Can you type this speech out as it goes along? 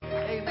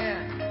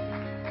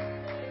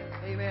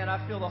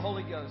I feel the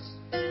Holy Ghost.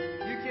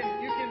 You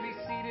can be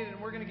seated,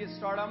 and we're going to get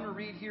started. I'm going to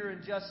read here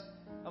in just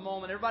a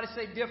moment. Everybody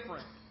say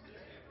different.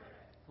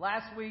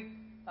 Last week,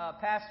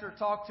 Pastor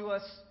talked to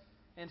us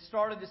and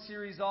started the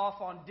series off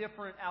on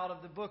different out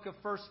of the book of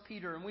 1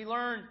 Peter. And we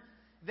learned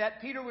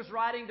that Peter was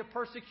writing to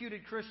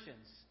persecuted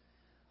Christians.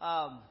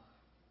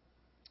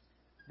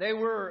 They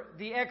were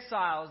the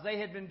exiles. They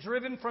had been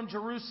driven from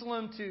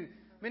Jerusalem to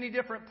many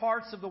different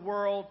parts of the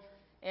world,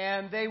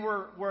 and they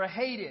were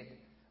hated.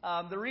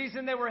 The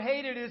reason they were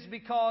hated is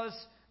because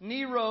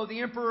Nero, the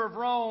emperor of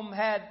Rome,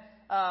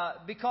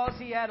 because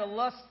he had a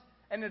lust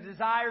and a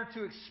desire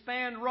to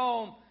expand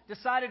Rome,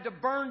 decided to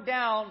burn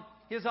down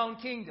his own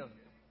kingdom.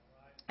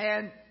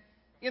 And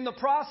in the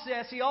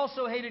process, he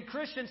also hated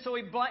Christians, so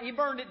he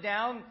burned it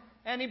down,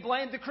 and he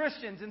blamed the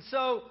Christians. And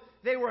so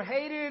they were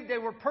hated, they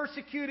were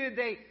persecuted,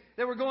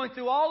 they were going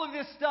through all of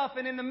this stuff.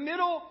 And in the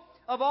middle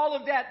of all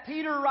of that,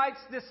 Peter writes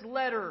this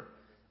letter,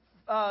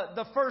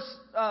 the first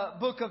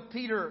book of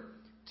Peter,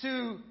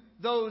 to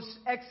those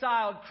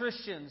exiled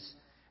Christians.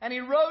 And he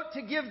wrote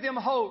to give them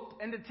hope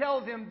and to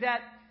tell them that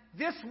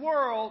this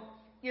world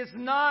is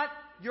not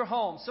your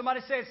home. Somebody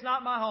say, it's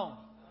not my home.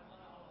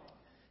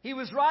 He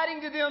was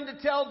writing to them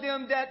to tell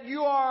them that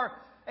you are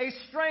a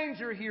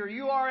stranger here.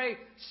 You are a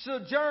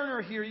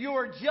sojourner here. You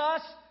are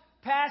just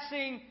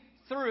passing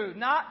through.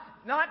 Not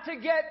to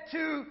get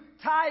too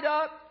tied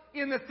up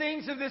in the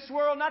things of this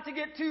world. Not to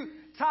get too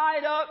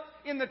tied up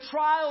in the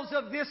trials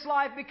of this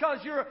life, because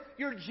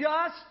you're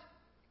just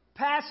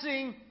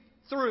passing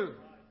through.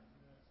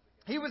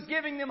 He was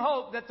giving them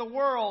hope that the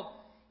world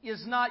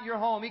is not your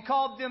home. He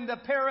called them the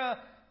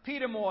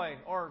parapedamoi,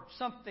 or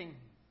something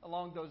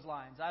along those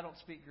lines. I don't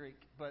speak Greek,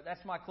 but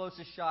that's my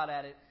closest shot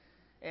at it.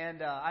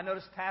 And I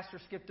noticed Pastor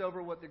skipped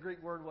over what the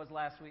Greek word was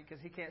last week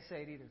because he can't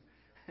say it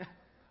either.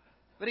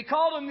 But he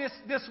called them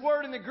this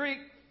word in the Greek,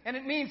 and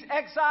it means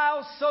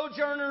exiles,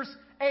 sojourners,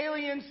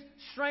 aliens,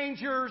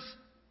 strangers,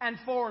 and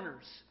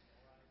foreigners.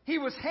 He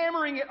was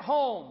hammering it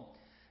home.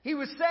 He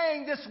was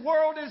saying this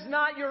world is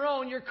not your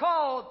own. You're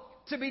called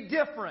to be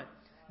different.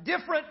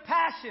 Different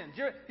passions.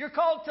 You're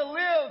called to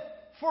live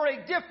for a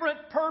different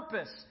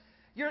purpose.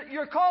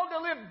 You're called to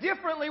live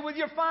differently with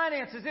your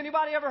finances.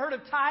 Anybody ever heard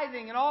of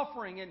tithing and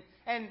offering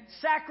and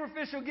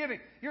sacrificial giving?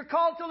 You're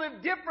called to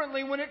live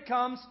differently when it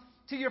comes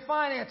to your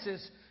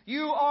finances.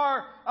 You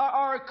are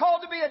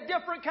called to be a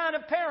different kind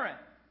of parent.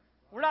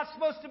 We're not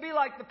supposed to be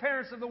like the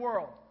parents of the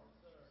world.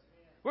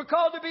 We're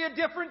called to be a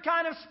different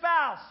kind of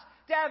spouse,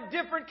 to have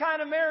different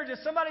kind of marriages.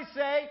 Somebody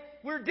say,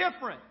 we're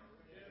different.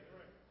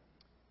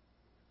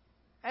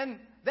 And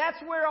that's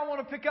where I want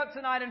to pick up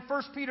tonight in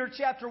 1 Peter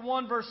chapter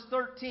 1, verse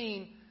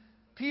 13.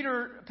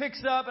 Peter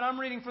picks up, and I'm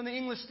reading from the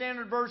English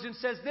Standard Version,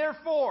 says,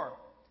 therefore,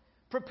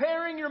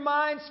 preparing your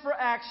minds for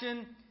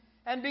action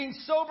and being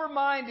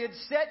sober-minded,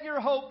 set your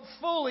hope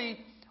fully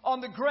on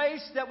the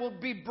grace that will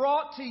be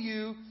brought to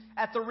you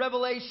at the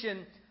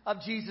revelation of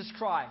Jesus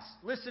Christ.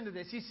 Listen to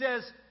this. He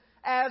says,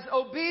 as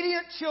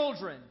obedient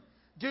children,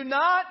 do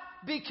not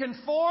be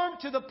conformed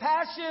to the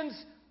passions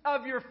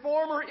of your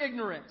former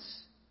ignorance.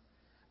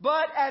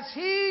 But as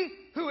He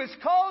who has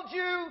called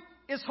you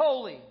is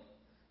holy,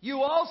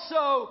 you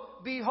also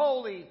be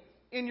holy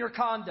in your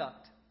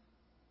conduct.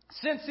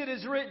 Since it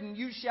is written,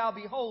 you shall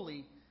be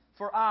holy,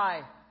 for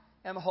I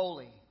am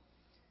holy.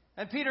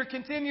 And Peter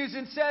continues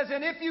and says,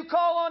 and if you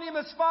call on Him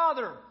as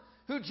Father,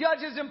 who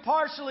judges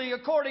impartially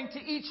according to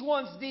each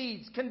one's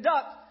deeds,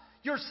 conduct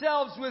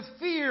yourselves with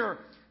fear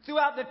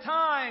throughout the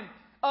time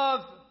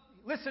of,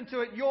 listen to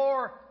it,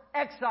 your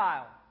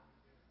exile.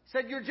 He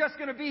said you're just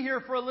going to be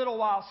here for a little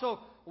while. So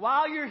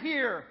while you're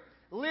here,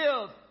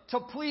 live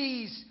to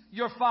please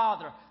your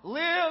Father.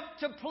 Live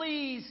to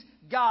please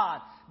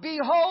God. Be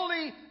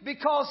holy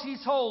because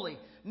He's holy,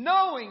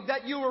 knowing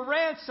that you were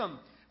ransomed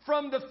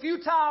from the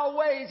futile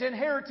ways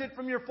inherited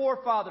from your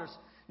forefathers,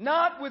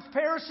 not with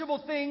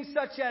perishable things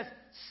such as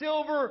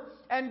silver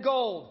and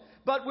gold,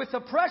 but with the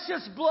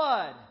precious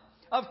blood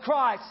of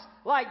Christ,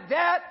 like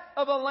that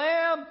of a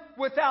lamb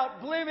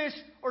without blemish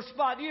or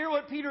spot. You hear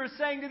what Peter is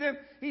saying to them?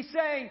 He's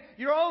saying,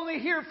 you're only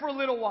here for a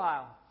little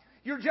while.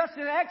 You're just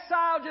an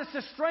exile, just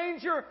a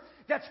stranger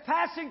that's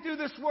passing through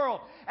this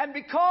world. And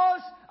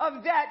because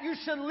of that, you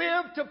should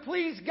live to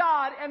please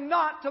God and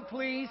not to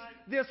please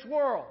this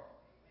world.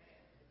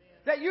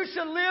 That you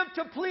should live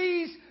to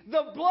please the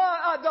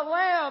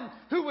Lamb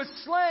who was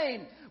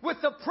slain with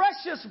the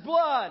precious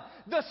blood,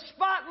 the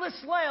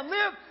spotless Lamb.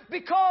 Live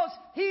because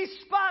He's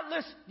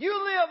spotless. You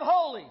live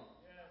holy.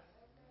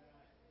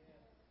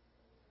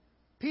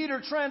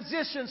 Peter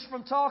transitions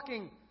from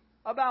talking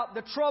about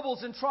the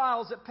troubles and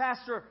trials that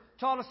Pastor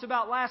taught us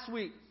about last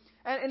week.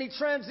 And he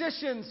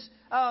transitions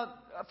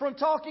from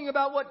talking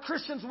about what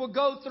Christians will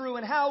go through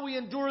and how we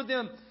endure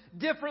them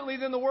differently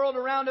than the world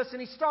around us.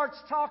 And he starts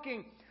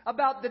talking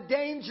about the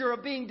danger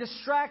of being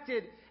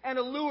distracted and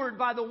allured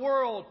by the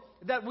world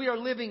that we are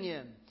living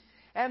in.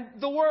 And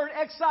the word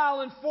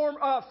exile and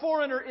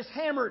foreigner is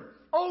hammered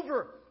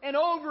over and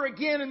over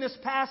again in this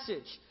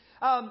passage.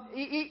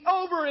 he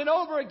over and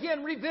over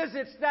again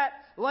revisits that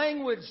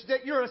language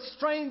that you're a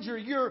stranger,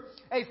 you're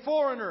a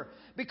foreigner.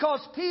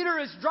 Because Peter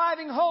is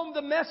driving home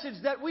the message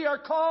that we are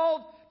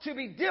called to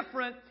be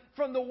different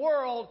from the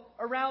world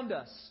around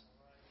us.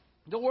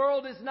 The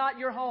world is not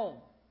your home.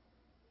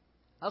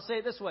 I'll say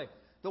it this way.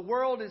 The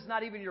world is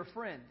not even your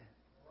friend.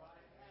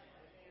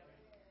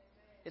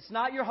 It's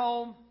not your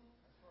home.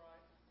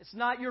 It's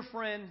not your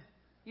friend.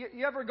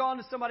 You ever gone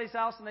to somebody's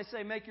house and they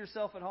say, make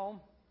yourself at home?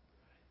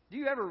 Do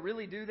you ever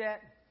really do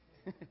that?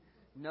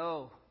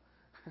 No.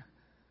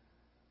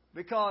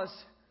 Because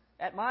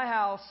at my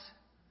house,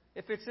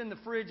 if it's in the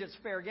fridge, it's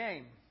fair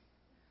game.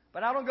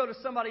 But I don't go to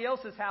somebody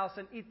else's house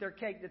and eat their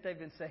cake that they've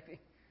been saving.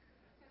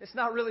 It's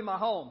not really my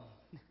home.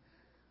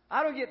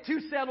 I don't get too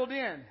settled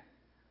in.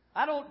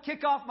 I don't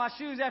kick off my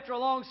shoes after a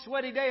long,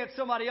 sweaty day at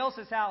somebody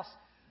else's house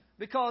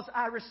because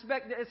I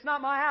respect it. It's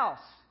not my house.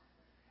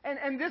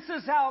 And this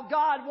is how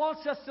God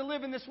wants us to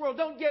live in this world.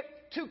 Don't get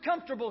too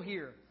comfortable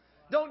here.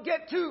 Don't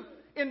get too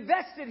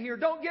invested here.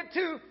 Don't get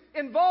too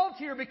involved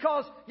here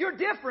because you're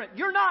different.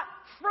 You're not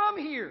from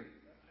here.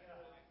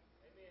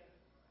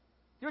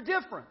 You're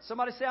different.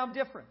 Somebody say, I'm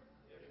different.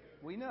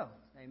 We know.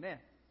 Amen.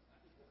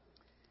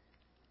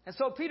 And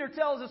so Peter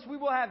tells us we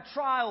will have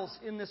trials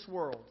in this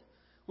world.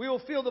 We will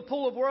feel the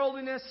pull of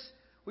worldliness.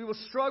 We will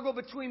struggle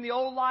between the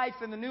old life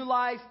and the new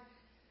life.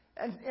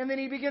 And then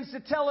he begins to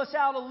tell us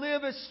how to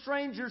live as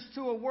strangers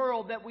to a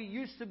world that we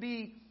used to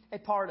be a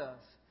part of.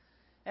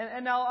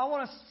 And now I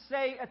want to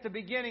say at the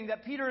beginning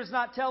that Peter is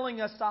not telling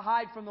us to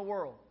hide from the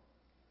world.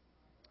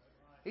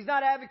 He's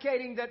not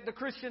advocating that the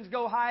Christians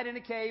go hide in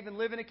a cave and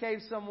live in a cave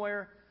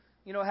somewhere,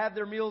 have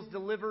their meals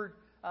delivered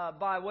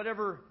by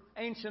whatever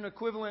ancient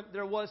equivalent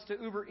there was to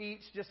Uber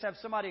Eats. Just have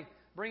somebody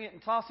bring it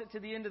and toss it to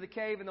the end of the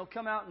cave, and they'll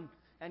come out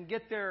and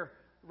get their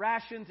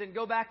rations and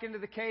go back into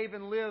the cave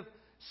and live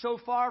so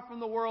far from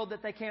the world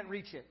that they can't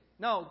reach it.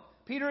 No,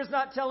 Peter is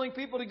not telling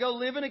people to go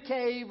live in a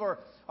cave or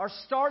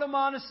start a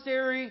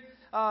monastery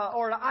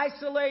or to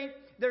isolate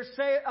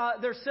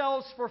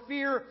themselves for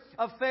fear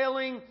of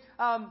failing.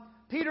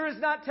 Peter is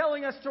not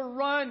telling us to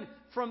run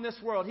from this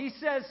world. He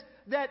says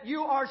that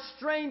you are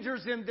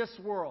strangers in this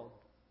world.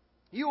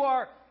 You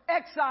are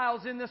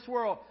exiles in this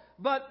world.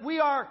 But we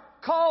are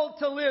called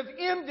to live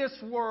in this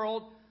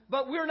world,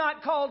 but we're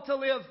not called to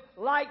live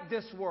like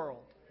this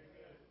world.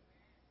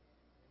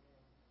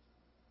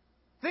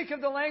 Think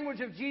of the language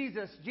of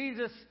Jesus.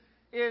 Jesus,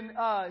 in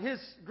his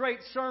great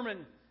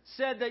sermon,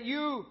 said that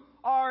you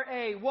are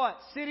a what?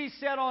 City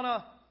set on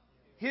a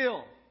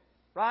hill.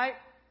 Right?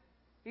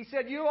 He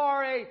said you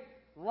are a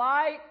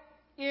light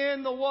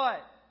in the what?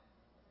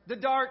 The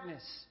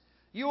darkness.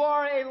 You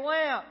are a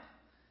lamp,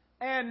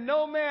 and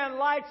no man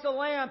lights a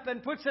lamp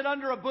and puts it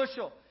under a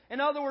bushel. In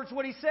other words,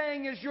 what he's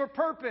saying is your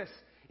purpose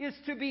is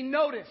to be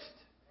noticed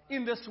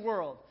in this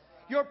world.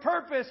 Your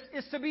purpose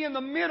is to be in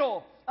the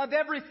middle of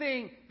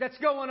everything that's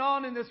going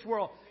on in this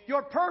world.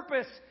 Your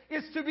purpose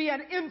is to be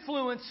an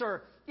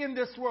influencer in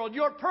this world.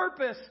 Your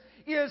purpose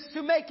is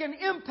to make an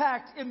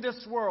impact in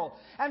this world.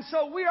 And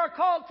so we are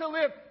called to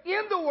live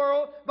in the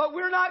world, but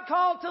we're not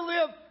called to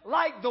live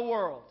like the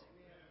world.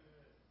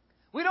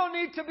 We don't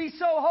need to be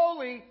so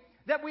holy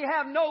that we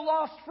have no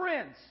lost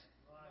friends.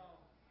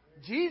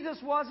 Jesus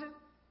wasn't,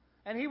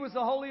 and He was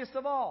the holiest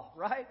of all,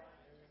 right?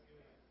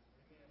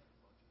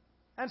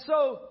 And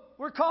so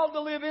we're called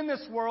to live in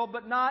this world,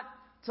 but not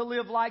to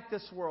live like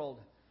this world.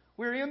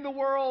 We're in the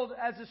world,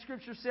 as the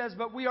Scripture says,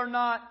 but we are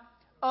not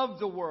of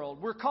the world.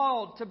 We're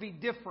called to be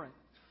different.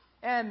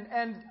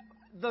 And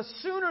the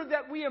sooner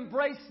that we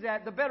embrace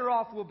that, the better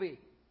off we'll be.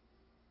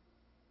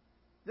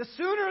 The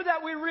sooner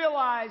that we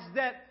realize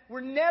that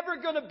we're never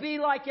going to be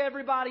like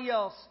everybody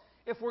else,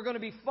 if we're going to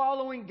be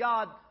following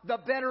God, the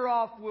better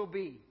off we'll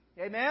be.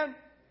 Amen?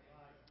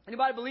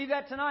 Anybody believe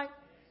that tonight?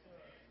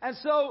 And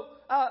so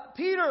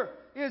Peter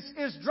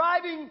is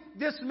driving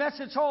this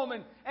message home,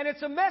 and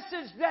it's a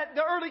message that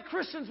the early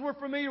Christians were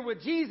familiar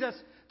with. Jesus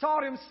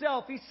taught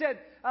Himself. He said,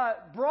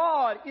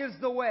 broad is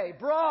the way,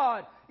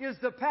 broad is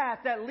the path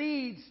that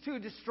leads to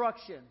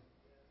destruction.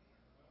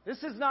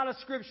 This is not a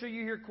scripture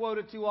you hear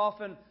quoted too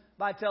often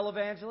by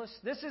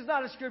televangelists. This is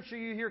not a scripture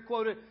you hear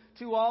quoted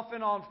too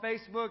often on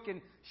Facebook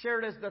and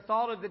shared as the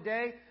thought of the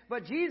day.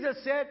 But Jesus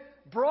said,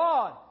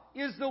 broad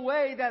is the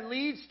way that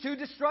leads to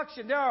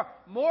destruction. There are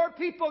more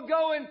people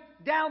going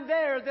down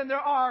there than there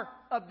are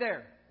up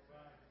there.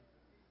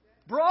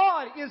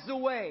 Broad is the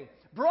way.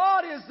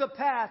 Broad is the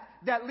path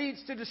that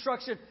leads to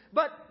destruction.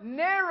 But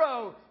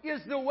narrow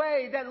is the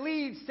way that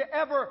leads to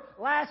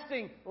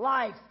everlasting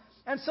life.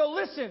 And so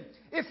listen,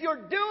 if you're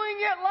doing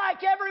it like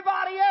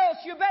everybody else,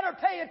 you better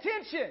pay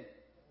attention.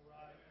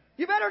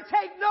 You better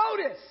take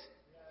notice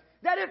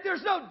that if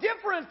there's no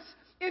difference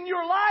in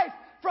your life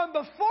from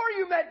before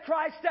you met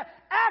Christ to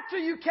after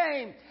you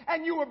came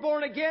and you were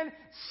born again,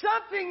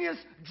 something is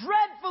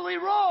dreadfully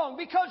wrong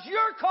because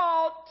you're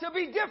called to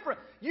be different.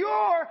 You're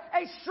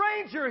a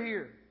stranger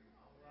here.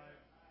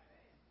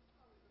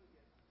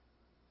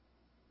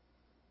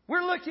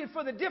 We're looking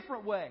for the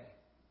different way,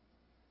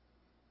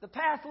 the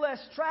path less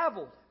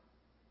traveled.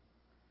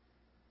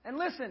 And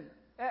listen,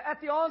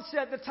 at the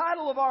onset, the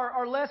title of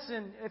our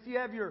lesson, if you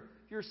have your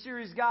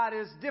series guide,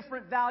 is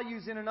Different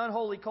Values in an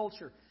Unholy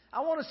Culture.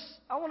 I want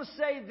to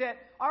say that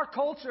our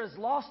culture has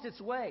lost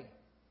its way.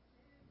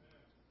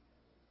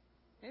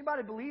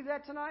 Anybody believe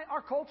that tonight?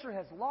 Our culture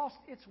has lost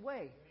its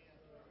way.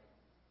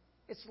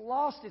 It's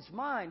lost its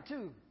mind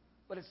too,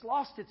 but it's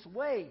lost its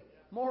way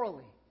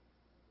morally.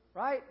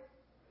 Right?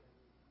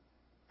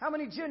 How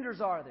many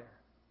genders are there?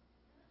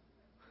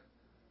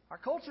 Our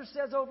culture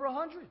says over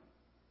 100.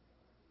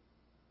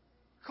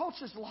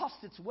 Culture's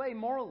lost its way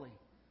morally.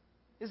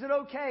 Is it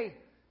okay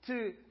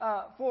to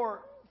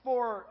for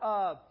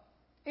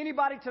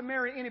anybody to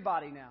marry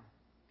anybody now?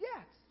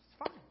 Yeah, it's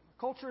fine.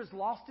 Culture has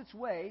lost its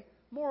way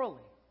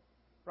morally,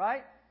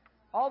 right?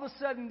 All of a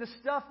sudden, the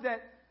stuff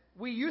that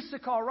we used to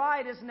call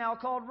right is now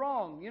called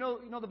wrong. You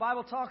know, the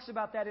Bible talks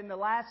about that in the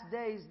last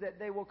days, that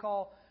they will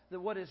call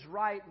what is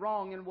right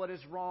wrong and what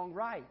is wrong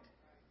right.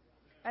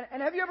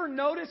 And have you ever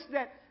noticed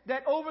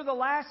that over the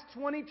last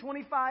 20,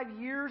 25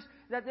 years,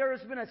 that there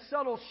has been a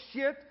subtle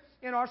shift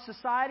in our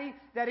society,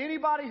 that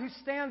anybody who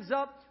stands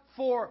up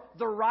for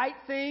the right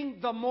thing,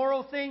 the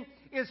moral thing,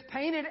 is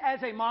painted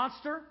as a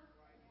monster,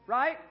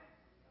 right?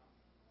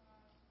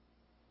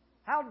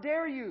 How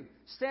dare you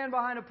stand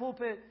behind a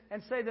pulpit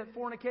and say that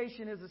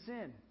fornication is a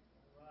sin?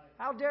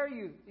 How dare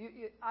you?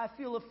 I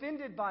feel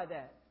offended by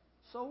that.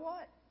 So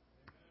what?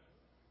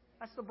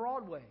 That's the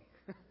Broadway.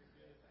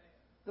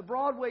 The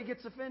Broadway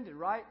gets offended,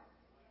 right?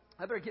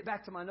 I better get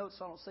back to my notes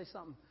so I don't say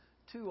something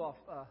too off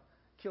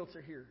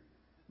kilter here.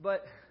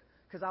 But,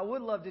 because I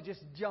would love to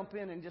just jump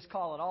in and just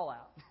call it all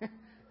out.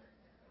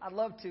 I'd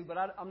love to, but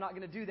I'm not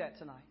going to do that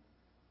tonight.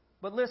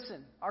 But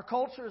listen, our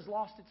culture has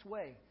lost its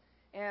way.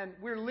 And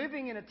we're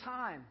living in a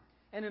time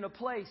and in a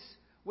place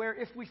where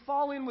if we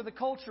fall in with the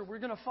culture, we're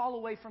going to fall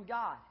away from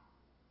God.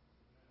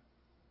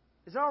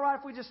 Is it all right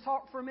if we just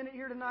talk for a minute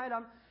here tonight?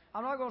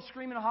 I'm not going to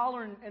scream and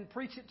holler and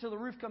preach it till the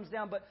roof comes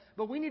down,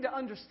 but we need to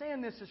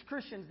understand this as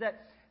Christians,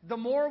 that the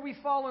more we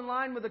fall in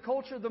line with the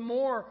culture, the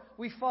more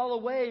we fall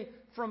away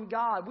from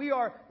God. We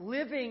are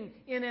living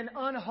in an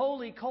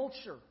unholy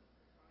culture.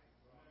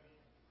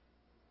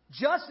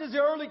 Just as the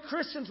early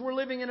Christians were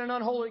living in an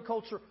unholy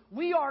culture,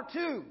 we are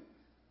too.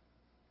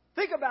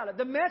 Think about it.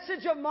 The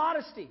message of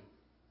modesty.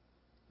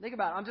 Think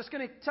about it. I'm just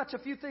going to touch a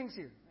few things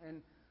here.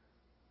 And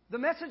the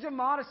message of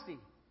modesty.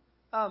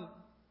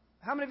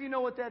 How many of you know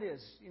what that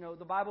is? You know,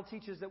 the Bible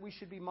teaches that we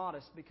should be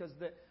modest because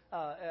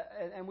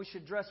and we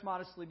should dress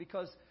modestly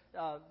because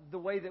the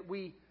way that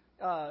we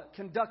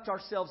conduct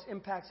ourselves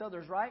impacts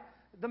others, right?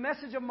 The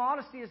message of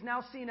modesty is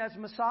now seen as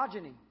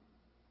misogyny,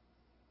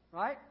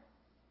 right?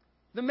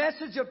 The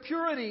message of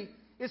purity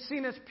is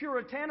seen as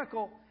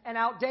puritanical and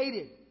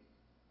outdated.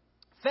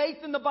 Faith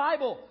in the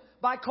Bible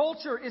by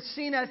culture is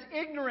seen as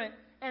ignorant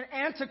and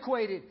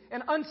antiquated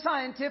and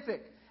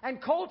unscientific.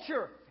 And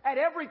culture, at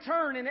every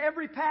turn, in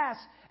every pass,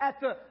 at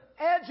the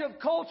edge of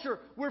culture,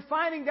 we're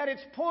finding that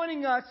it's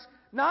pointing us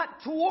not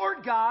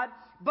toward God,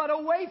 but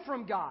away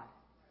from God.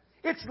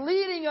 It's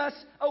leading us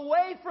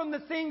away from the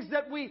things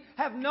that we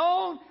have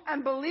known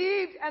and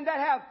believed and that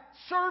have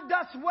served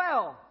us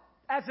well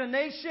as a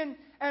nation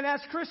and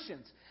as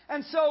Christians.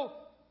 And so,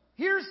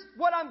 here's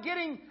what I'm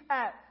getting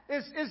at,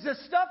 is the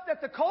stuff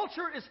that the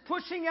culture is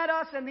pushing at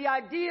us and the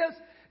ideas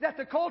that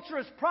the culture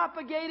is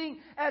propagating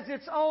as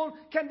its own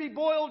can be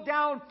boiled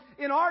down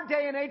in our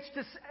day and age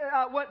to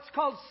what's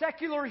called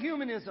secular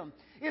humanism.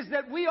 Is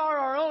that we are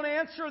our own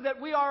answer, that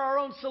we are our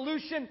own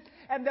solution,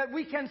 and that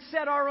we can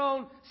set our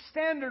own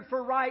standard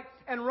for right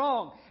and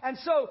wrong. And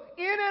so,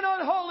 in an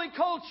unholy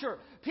culture,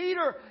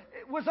 Peter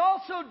was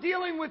also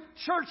dealing with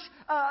church,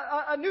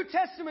 a New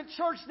Testament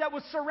church that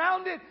was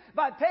surrounded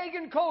by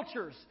pagan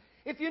cultures.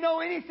 If you know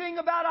anything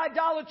about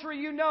idolatry,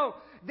 you know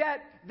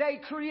that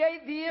they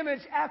create the image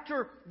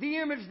after the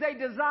image they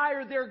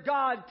desire their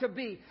God to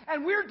be.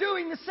 And we're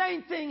doing the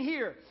same thing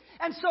here.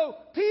 And so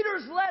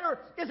Peter's letter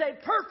is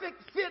a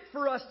perfect fit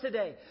for us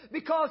today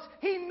because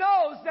he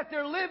knows that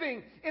they're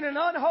living in an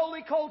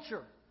unholy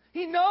culture.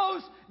 He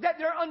knows that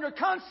they're under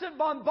constant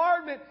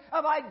bombardment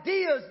of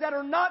ideas that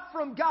are not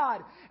from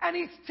God. And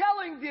he's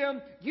telling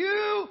them,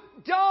 you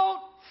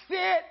don't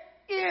fit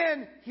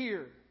in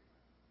here.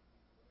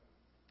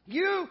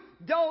 You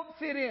don't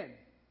fit in.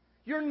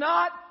 You're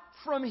not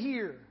from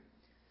here.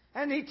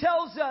 And he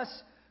tells us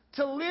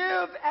to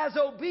live as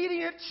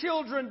obedient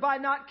children by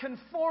not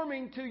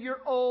conforming to your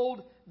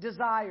old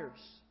desires.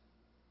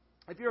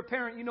 If you're a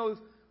parent, you know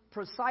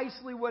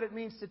precisely what it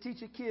means to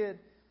teach a kid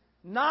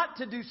not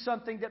to do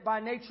something that by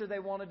nature they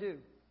want to do.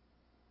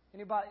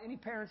 Any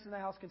parents in the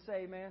house can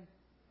say amen?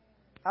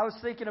 I was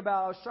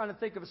trying to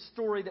think of a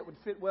story that would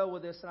fit well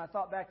with this, and I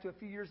thought back to a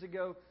few years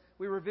ago.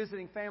 We were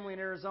visiting family in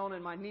Arizona,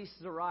 and my niece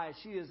Zariah,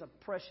 she is a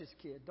precious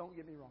kid. Don't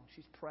get me wrong.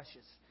 She's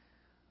precious.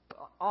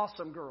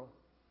 Awesome girl.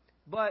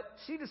 But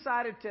she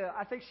decided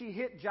I think she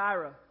hit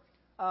Jaira.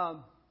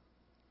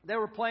 They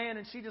were playing,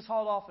 and she just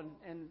hauled off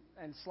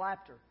and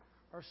slapped her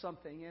or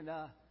something. And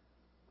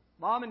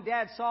Mom and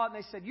Dad saw it, and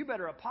they said, you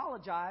better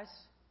apologize.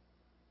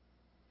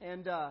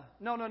 And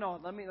no.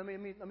 Let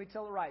me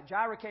tell it right.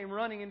 Jairus came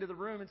running into the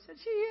room and said,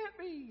 "She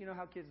hit me." You know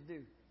how kids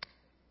do.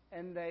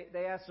 And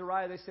they asked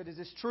Zariah. They said, "Is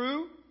this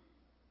true?"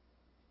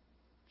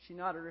 She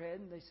nodded her head,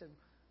 and they said,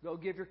 "Go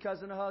give your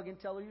cousin a hug and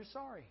tell her you're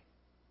sorry."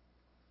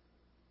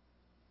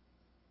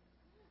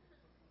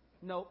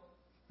 Nope.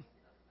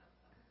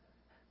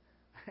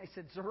 They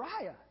said,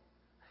 "Zariah,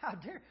 how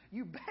dare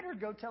you? Better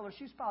go tell her."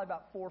 She was probably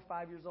about 4 or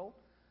 5 years old.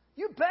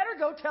 "You better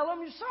go tell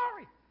them you're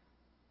sorry."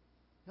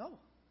 No.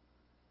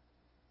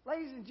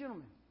 Ladies and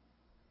gentlemen,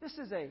 this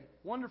is a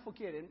wonderful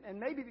kid, and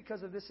maybe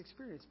because of this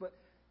experience, but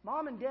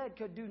Mom and Dad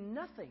could do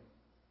nothing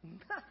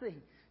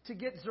to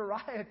get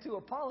Zariah to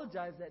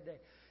apologize that day.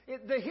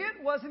 The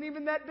hit wasn't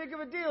even that big of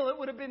a deal. It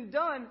would have been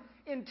done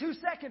in 2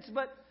 seconds,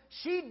 but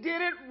she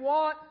didn't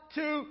want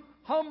to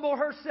humble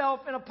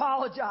herself and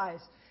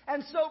apologize.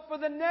 And so for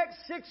the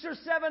next 6 or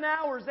 7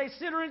 hours, they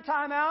sit her in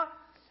timeout,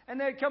 and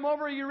they'd come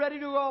over, "Are you ready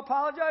to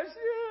apologize?"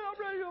 "Yeah, I'm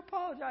ready to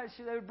apologize."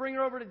 They would bring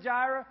her over to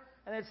Jairus,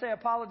 and they'd say,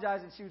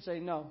 "Apologize," and she would say,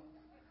 "No."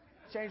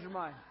 Change her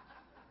mind.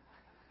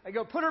 They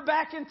go, put her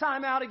back in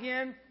timeout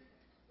again,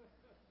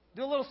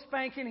 do a little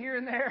spanking here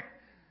and there,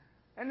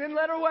 and then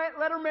let her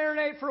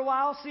marinate for a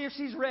while, see if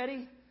she's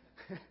ready.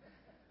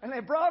 And they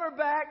brought her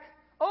back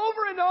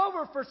over and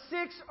over for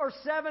 6 or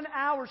 7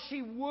 hours.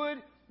 She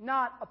would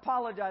not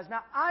apologize.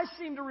 Now, I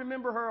seem to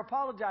remember her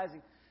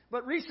apologizing.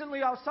 But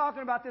recently I was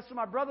talking about this with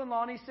my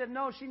brother-in-law, and he said,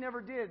 no, she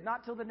never did,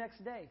 not till the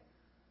next day.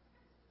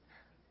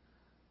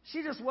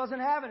 She just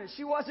wasn't having it.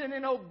 She wasn't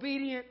an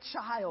obedient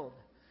child.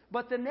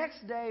 But the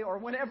next day, or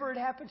whenever it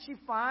happened, she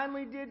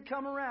finally did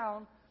come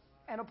around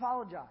and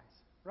apologize,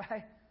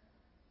 right?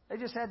 They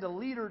just had to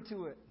lead her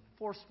to it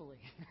forcefully.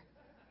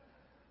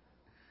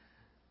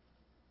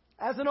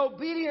 As an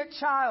obedient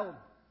child,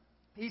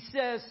 he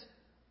says,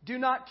 do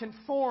not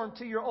conform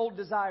to your old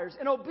desires.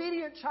 An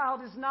obedient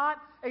child is not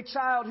a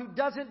child who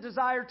doesn't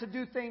desire to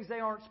do things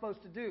they aren't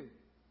supposed to do.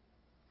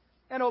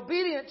 An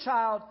obedient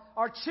child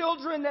are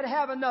children that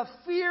have enough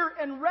fear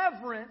and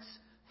reverence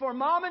for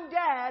mom and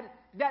dad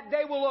that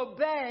they will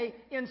obey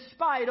in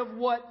spite of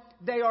what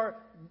they are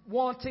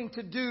wanting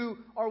to do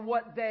or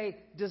what they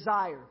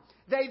desire.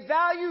 They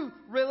value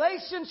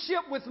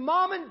relationship with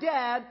mom and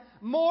dad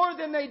more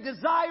than they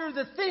desire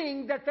the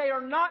thing that they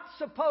are not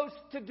supposed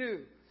to do.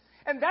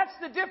 And that's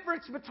the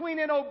difference between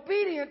an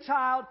obedient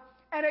child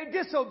and a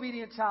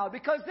disobedient child,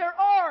 because there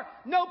are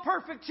no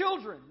perfect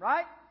children,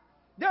 right?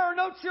 There are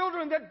no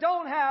children that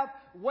don't have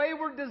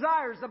wayward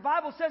desires. The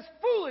Bible says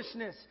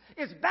foolishness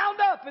is bound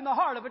up in the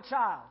heart of a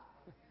child.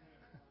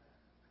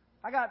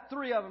 I got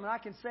 3 of them, and I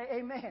can say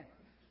amen.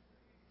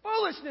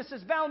 Foolishness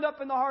is bound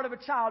up in the heart of a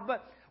child.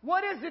 But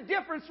what is the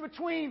difference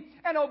between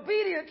an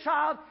obedient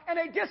child and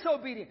a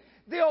disobedient?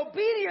 The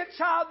obedient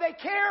child, they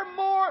care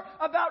more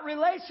about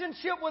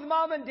relationship with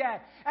mom and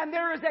dad. And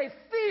there is a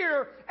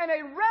fear and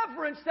a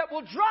reverence that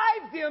will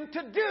drive them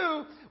to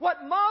do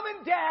what mom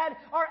and dad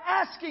are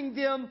asking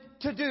them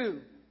to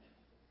do.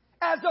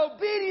 As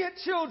obedient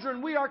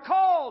children, we are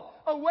called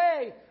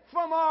away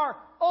from our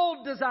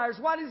old desires.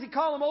 Why does he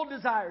call them old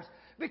desires?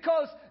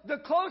 Because the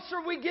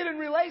closer we get in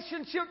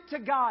relationship to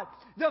God,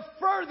 the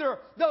further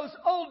those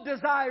old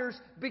desires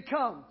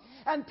become.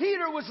 And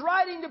Peter was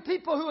writing to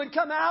people who had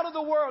come out of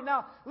the world.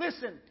 Now,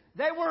 listen,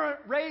 they weren't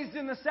raised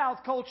in the South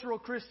cultural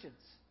Christians.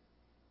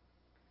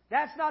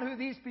 That's not who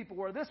these people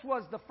were. This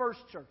was the first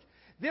church.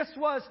 This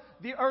was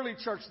the early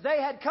church.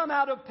 They had come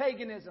out of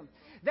paganism.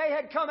 They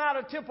had come out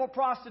of temple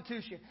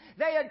prostitution.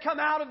 They had come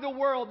out of the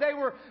world. They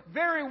were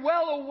very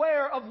well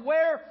aware of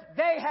where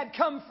they had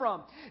come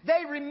from.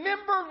 They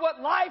remembered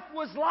what life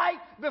was like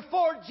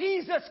before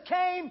Jesus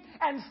came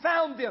and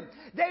found them.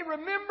 They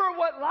remember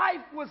what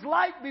life was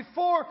like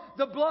before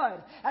the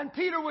blood. And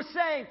Peter was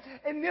saying,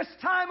 in this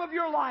time of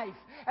your life,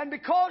 and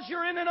because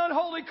you're in an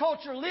unholy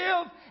culture,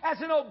 live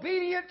as an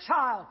obedient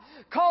child,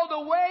 called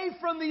away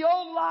from the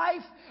old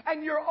life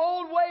and your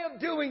old way of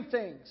doing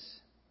things,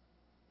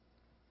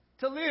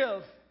 to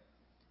live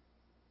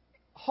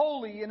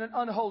holy in an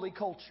unholy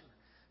culture.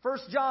 1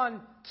 John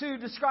 2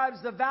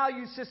 describes the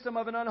value system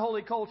of an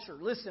unholy culture.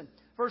 Listen,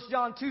 1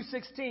 John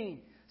 2:16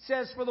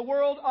 says, for the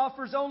world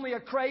offers only a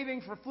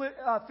craving for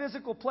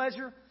physical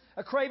pleasure,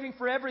 a craving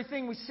for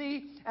everything we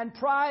see, and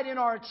pride in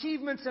our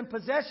achievements and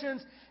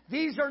possessions.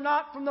 These are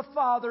not from the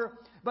Father,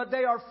 but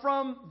they are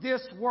from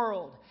this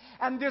world.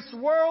 And this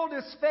world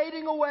is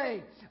fading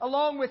away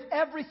along with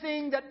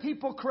everything that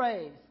people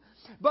crave.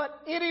 But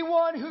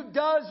anyone who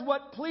does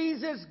what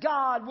pleases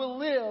God will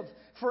live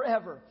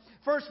forever.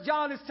 1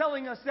 John is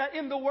telling us that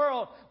in the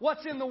world,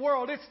 what's in the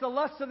world? It's the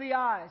lust of the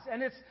eyes,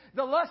 and it's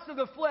the lust of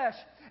the flesh,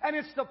 and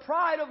it's the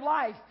pride of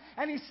life.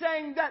 And he's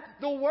saying that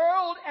the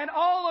world and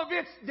all of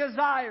its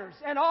desires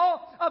and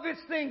all of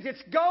its things,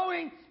 it's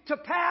going to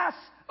pass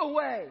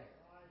away.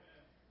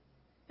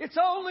 It's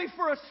only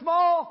for a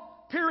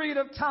small period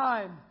of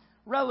time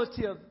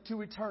relative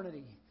to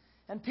eternity.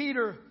 And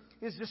Peter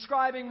is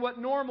describing what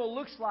normal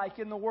looks like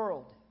in the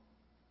world.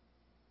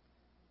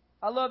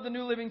 I love the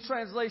New Living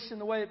Translation,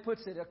 the way it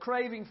puts it. A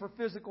craving for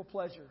physical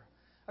pleasure.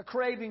 A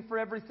craving for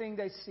everything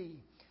they see.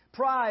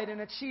 pride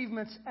and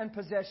achievements and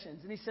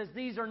possessions. And he says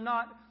these are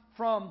not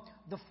from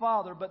the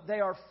Father, but they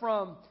are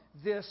from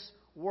this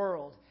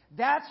world.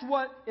 That's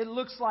what it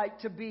looks like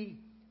to be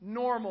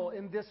normal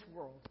in this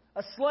world.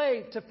 A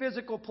slave to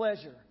physical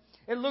pleasure.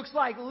 It looks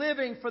like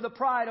living for the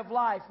pride of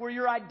life, where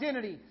your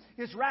identity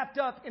is wrapped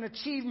up in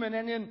achievement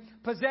and in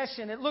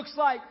possession. It looks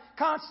like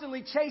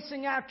constantly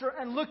chasing after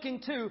and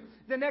looking to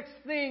the next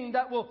thing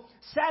that will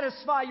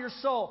satisfy your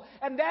soul.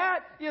 And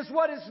that is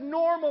what is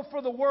normal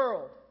for the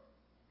world.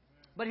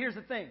 But here's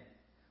the thing.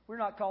 We're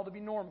not called to be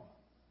normal.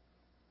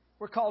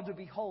 We're called to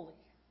be holy.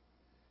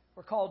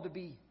 We're called to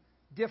be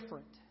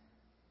different.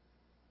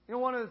 You know,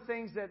 one of the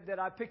things that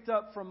I picked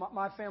up from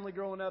my family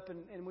growing up,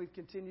 and we've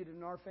continued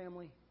in our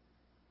family,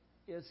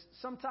 is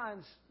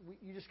sometimes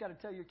you just got to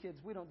tell your kids,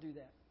 we don't do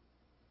that.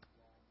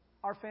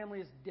 Our family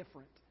is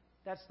different.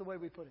 That's the way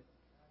we put it.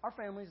 Our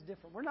family is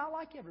different. We're not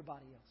like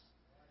everybody else.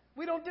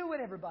 We don't do what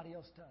everybody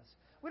else does.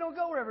 We don't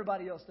go where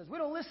everybody else does. We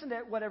don't listen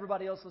to what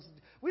everybody else listens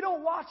to. We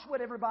don't watch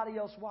what everybody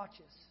else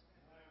watches.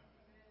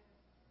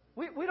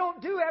 We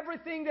don't do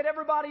everything that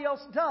everybody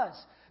else does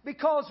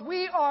because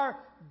we are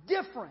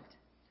different.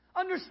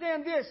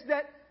 Understand this,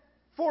 that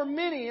for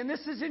many, and this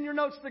is in your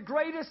notes, the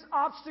greatest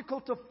obstacle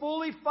to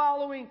fully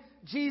following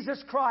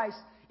Jesus Christ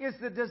is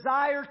the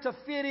desire to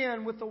fit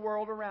in with the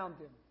world around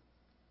them.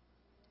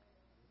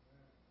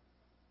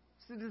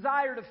 It's the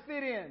desire to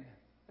fit in.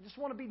 I just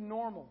want to be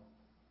normal.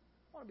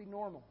 I want to be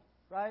normal,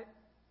 right?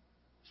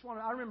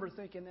 I remember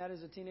thinking that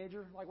as a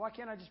teenager. Like, why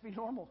can't I just be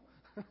normal?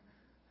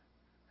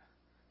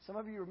 Some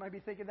of you may be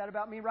thinking that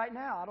about me right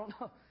now. I don't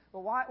know.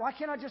 But why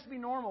can't I just be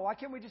normal? Why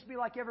can't we just be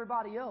like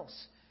everybody else?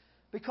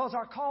 Because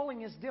our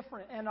calling is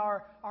different, and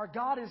our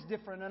God is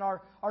different, and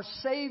our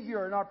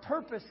Savior and our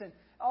purpose and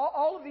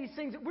all of these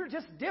things, we're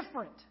just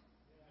different.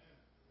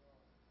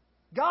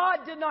 God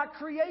did not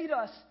create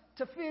us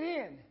to fit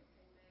in.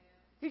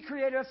 He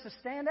created us to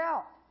stand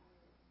out.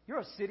 You're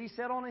a city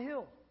set on a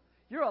hill.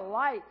 You're a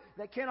light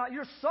that cannot,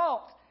 you're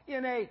salt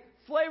in a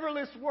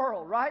flavorless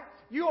world, right?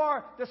 You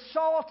are the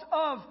salt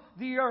of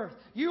the earth.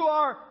 You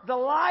are the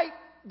light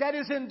that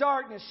is in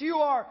darkness. You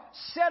are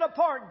set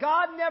apart.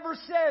 God never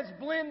says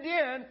blend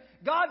in.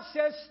 God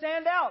says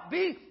stand out.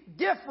 Be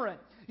different.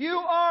 You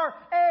are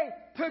a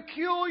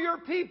peculiar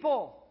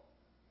people.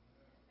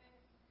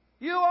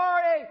 You are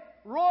a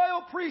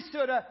royal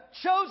priesthood, a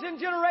chosen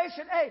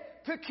generation, a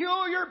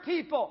peculiar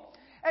people.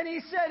 And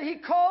He said He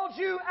called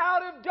you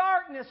out of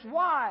darkness.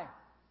 Why?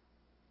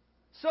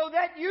 So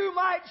that you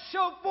might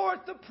show forth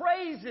the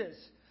praises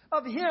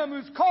of Him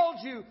who's called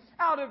you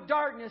out of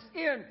darkness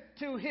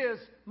into His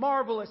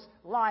marvelous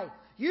light.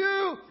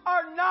 You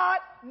are not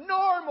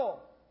normal.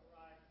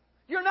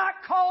 You're not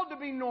called to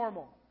be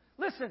normal.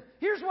 Listen,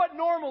 here's what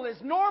normal is.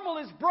 Normal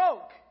is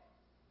broke.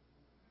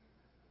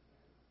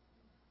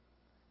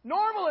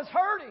 Normal is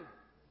hurting.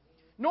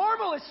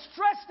 Normal is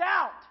stressed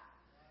out.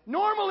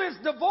 Normal is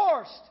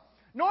divorced.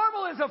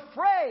 Normal is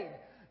afraid.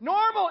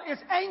 Normal is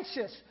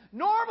anxious.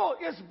 Normal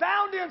is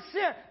bound in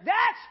sin.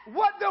 That's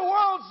what the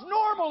world's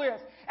normal is.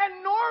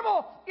 And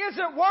normal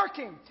isn't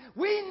working.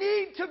 We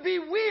need to be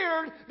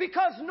weird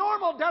because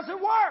normal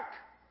doesn't work.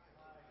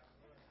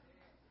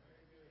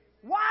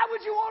 Why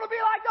would you want to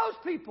be like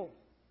those people?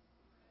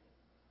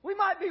 We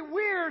might be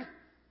weird,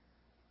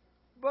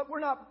 but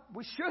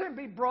we shouldn't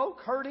be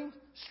broke, hurting,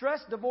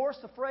 stressed, divorced,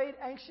 afraid,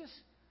 anxious.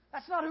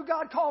 That's not who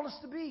God called us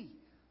to be.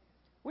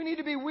 We need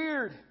to be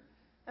weird.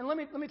 And let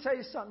me tell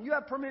you something. You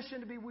have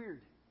permission to be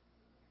weird.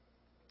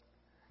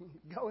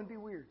 Go and be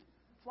weird.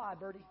 Fly,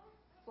 birdie.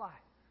 Fly.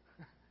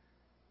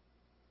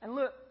 And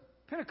look,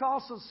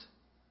 Pentecostals,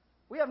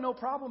 we have no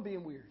problem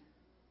being weird.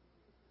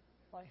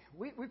 Like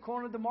we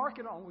cornered the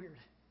market on weird.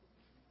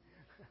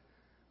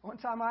 One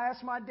time I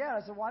asked my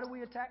dad, I said, why do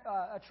we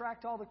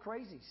attract all the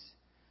crazies?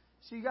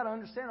 So you got to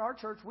understand, our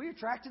church, we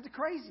attracted the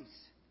crazies.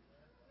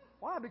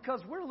 Why? Because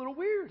we're a little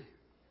weird.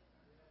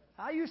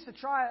 I used to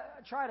try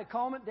to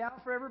calm it down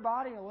for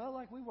everybody. And, well,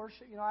 like we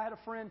worship. You know, I had a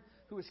friend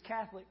who was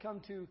Catholic come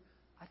to,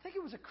 I think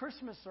it was a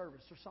Christmas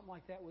service or something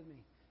like that with me.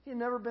 He had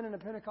never been in a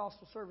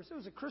Pentecostal service. It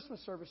was a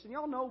Christmas service. And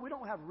y'all know we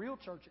don't have real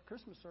church at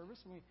Christmas service.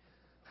 I mean,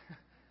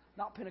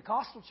 not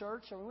Pentecostal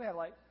church. I mean, we have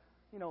like,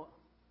 you know,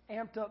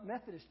 amped up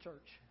Methodist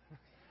church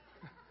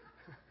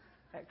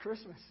at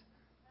Christmas.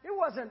 It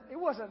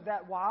wasn't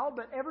that wild,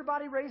 but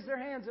everybody raised their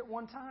hands at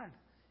one time.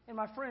 And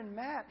my friend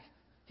Matt,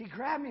 he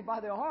grabbed me by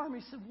the arm.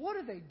 He said, what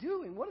are they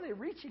doing? What are they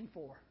reaching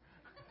for?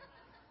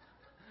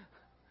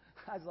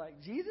 I was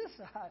like, Jesus?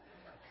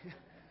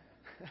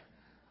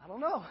 I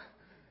don't know.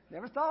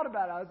 Never thought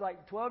about it. I was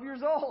like 12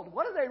 years old.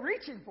 What are they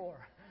reaching for?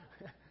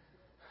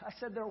 I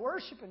said, they're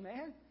worshiping,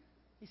 man.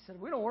 He said,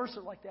 we don't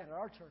worship like that at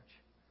our church.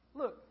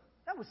 Look,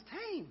 that was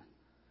tame.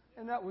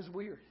 And that was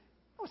weird.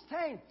 That was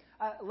tame.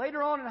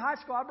 Later on in high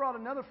school, I brought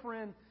another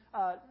friend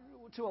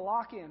to a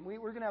lock-in. We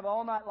were going to have an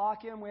all-night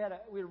lock-in.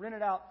 We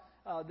rented out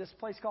this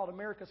place called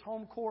America's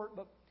Home Court.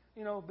 But,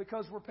 you know,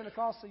 because we're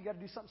Pentecostal, you got to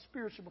do something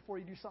spiritual before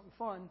you do something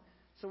fun.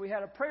 So we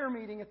had a prayer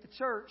meeting at the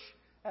church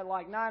at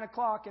like 9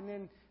 o'clock, and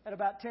then at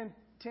about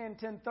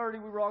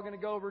 10:30, we were all going to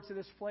go over to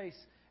this place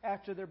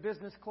after their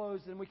business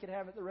closed, and we could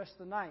have it the rest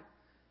of the night.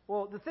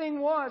 Well, the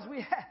thing was,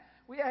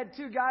 we had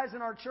two guys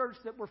in our church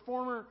that were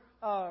former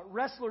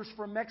wrestlers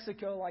from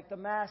Mexico, like the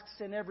masks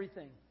and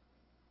everything.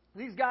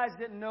 These guys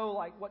didn't know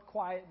like what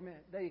quiet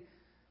meant.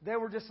 They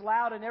were just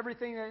loud and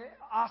everything,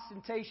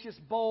 ostentatious,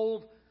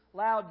 bold,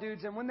 loud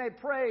dudes. And when they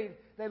prayed,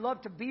 they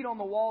loved to beat on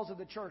the walls of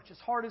the church as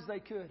hard as they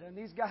could. And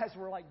these guys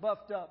were like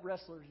buffed up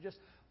wrestlers, just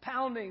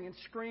pounding and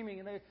screaming.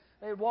 And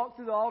they walked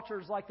through the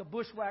altars like the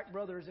Bushwhack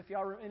Brothers, if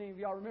any of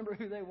y'all remember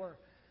who they were.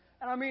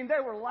 And I mean, they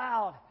were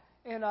loud.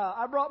 And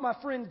I brought my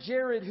friend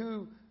Jared,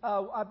 who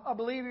I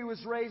believe he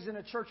was raised in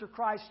a Church of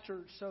Christ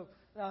church, so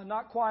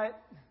not quiet,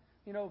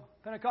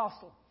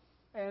 Pentecostal.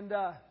 And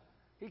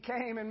he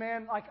came, and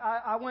man, like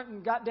I went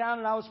and got down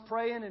and I was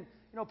praying, and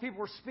people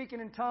were speaking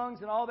in tongues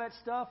and all that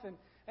stuff,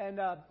 and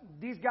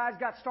these guys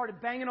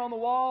started banging on the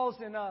walls,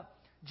 and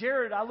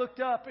Jared, I looked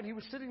up and he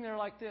was sitting there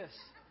like this.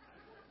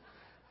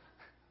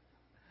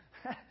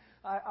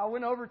 I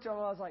went over to him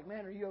and I was like,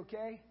 "Man, are you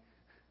okay?"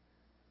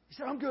 He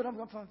said, "I'm good. I'm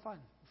fine.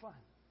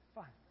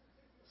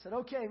 I said,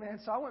 "Okay, man."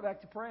 So I went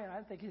back to praying. I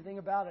didn't think anything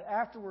about it.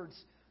 Afterwards,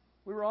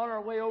 we were on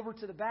our way over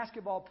to the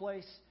basketball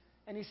place,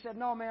 and he said,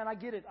 "No, man, I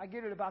get it. I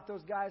get it about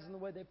those guys and the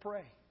way they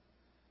pray."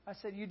 I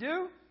said, "You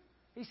do?"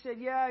 He said,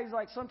 "Yeah." He's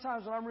like,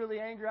 "Sometimes when I'm really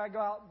angry, I go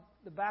out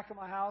the back of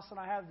my house and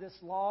I have this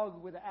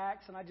log with an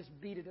axe and I just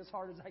beat it as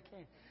hard as I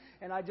can,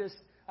 and I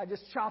just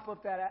chop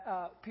up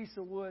that piece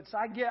of wood." So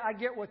I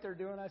get what they're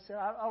doing. I said,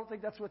 "I don't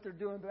think that's what they're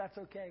doing, but that's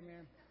okay,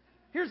 man."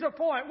 Here's the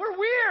point: we're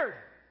weird.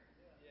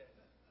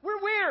 We're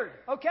weird,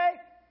 okay?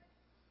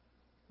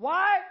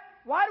 Why?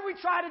 Why do we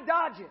try to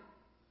dodge it?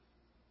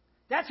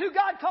 That's who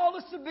God called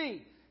us to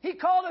be. He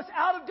called us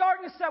out of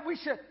darkness that we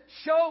should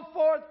show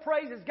forth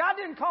praises. God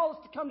didn't call us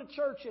to come to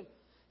church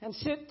and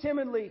sit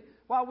timidly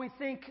while we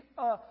think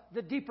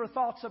the deeper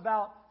thoughts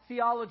about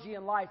theology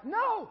and life.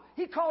 No!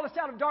 He called us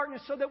out of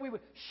darkness so that we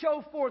would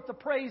show forth the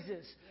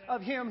praises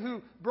of Him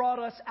who brought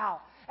us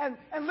out. And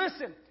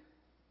listen,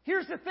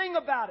 here's the thing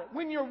about it.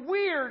 When you're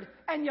weird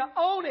and you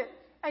own it,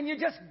 and you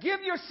just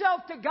give yourself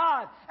to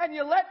God and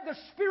you let the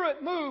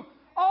Spirit move,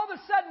 all of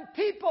a sudden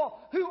people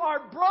who are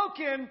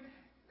broken,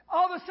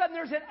 all of a sudden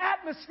there's an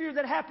atmosphere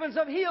that happens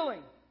of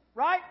healing,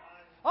 right?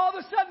 All of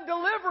a sudden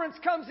deliverance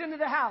comes into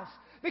the house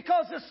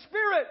because the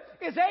Spirit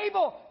is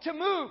able to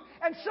move.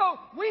 And so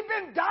we've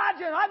been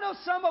dodging. I know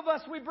some of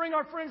us, we bring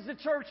our friends to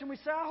church and we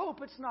say, "I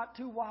hope it's not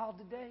too wild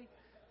today.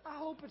 I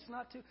hope it's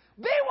not too..."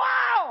 Be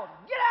wild!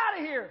 Get out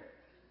of here!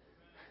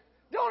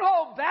 Don't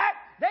hold back.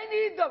 They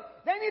need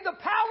the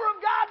power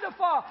of God to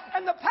fall.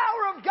 And the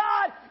power of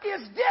God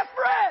is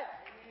different.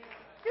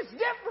 It's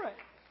different.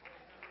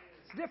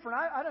 It's different.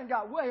 I done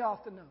got way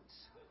off the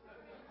notes.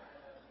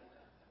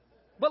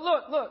 But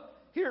look.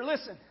 Here,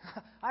 listen.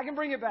 I can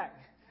bring it back.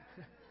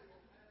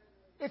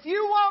 If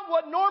you want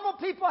what normal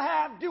people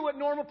have, do what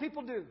normal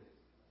people do.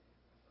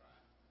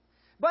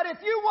 But if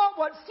you want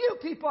what few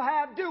people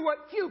have, do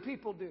what few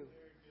people do.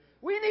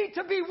 We need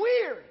to be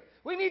weird.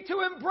 We need to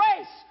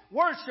embrace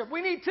worship.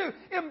 We need to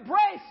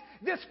embrace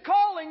this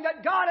calling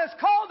that God has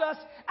called us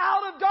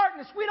out of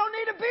darkness. We don't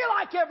need to be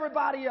like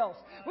everybody else.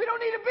 We don't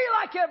need to be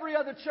like every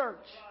other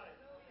church.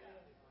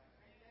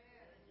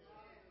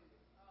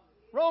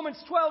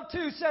 Romans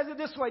 12:2 says it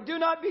this way: "Do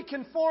not be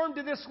conformed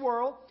to this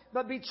world,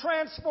 but be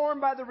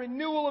transformed by the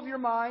renewal of your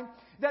mind,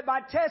 that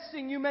by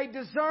testing you may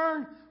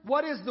discern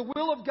what is the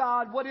will of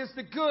God, what is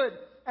the good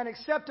and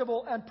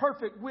acceptable and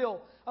perfect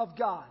will of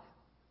God."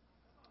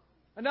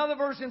 Another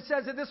version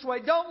says it this way: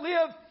 "Don't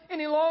live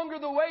any longer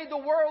the way the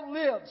world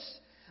lives.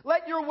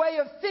 Let your way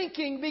of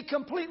thinking be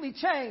completely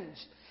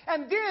changed.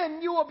 And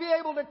then you will be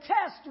able to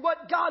test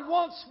what God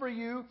wants for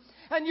you,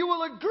 and you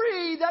will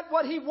agree that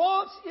what He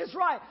wants is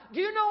right."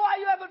 Do you know why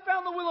you haven't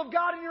found the will of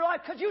God in your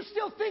life? Because you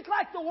still think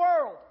like the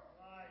world.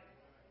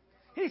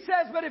 He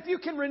says, but if you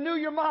can renew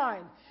your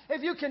mind,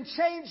 if you can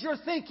change your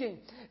thinking,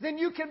 then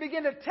you can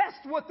begin to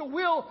test what the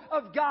will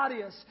of God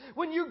is.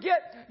 When you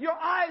get your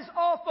eyes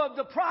off of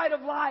the pride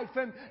of life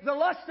and the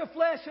lust of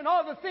flesh and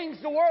all the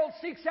things the world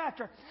seeks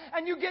after,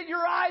 and you get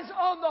your eyes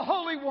on the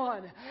Holy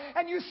One,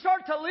 and you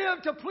start to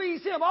live to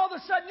please Him, all of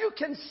a sudden you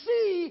can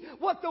see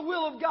what the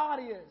will of God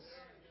is.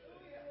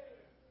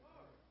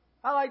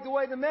 I like the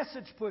way the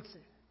Message puts it.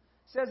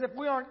 It says if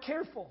we aren't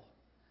careful,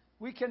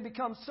 we can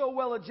become so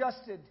well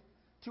adjusted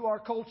to our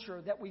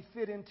culture that we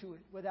fit into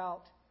it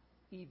without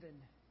even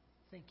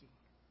thinking.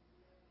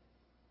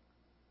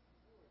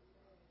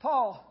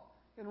 Paul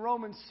in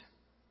Romans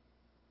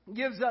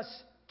gives us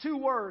two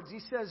words. He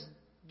says,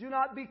 do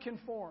not be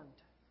conformed,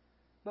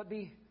 but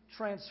be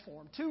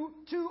transformed.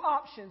 Two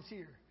options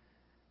here.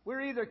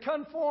 We're either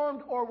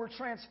conformed or we're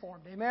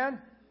transformed.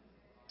 Amen?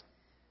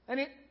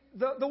 And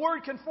the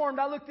word conformed,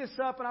 I looked this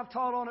up and I've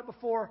taught on it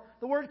before.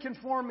 The word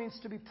conform means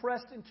to be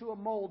pressed into a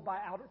mold by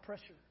outer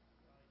pressure.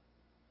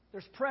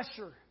 There's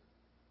pressure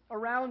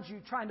around you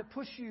trying to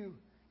push you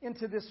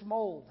into this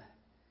mold.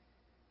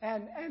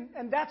 And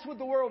that's what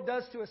the world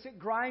does to us. It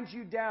grinds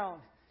you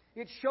down.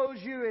 It shows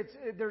you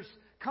there's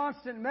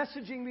constant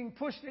messaging being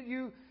pushed at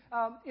you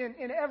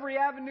in every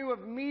avenue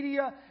of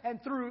media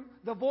and through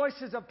the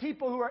voices of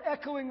people who are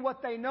echoing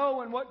what they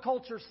know and what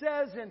culture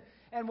says.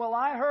 And well,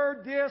 I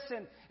heard this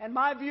and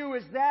my view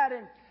is that.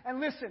 And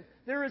listen,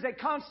 there is a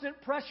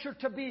constant pressure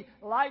to be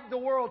like the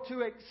world,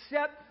 to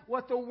accept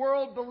what the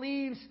world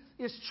believes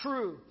is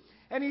true.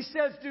 And he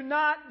says, do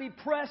not be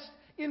pressed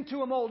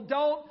into a mold.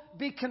 Don't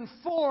be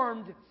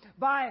conformed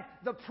by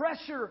the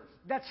pressure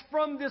that's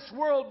from this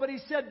world. But he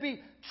said,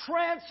 be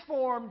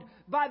transformed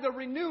by the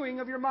renewing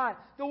of your mind.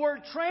 The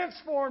word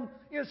transformed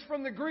is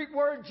from the Greek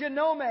word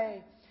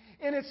genome.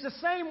 And it's the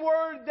same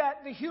word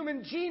that the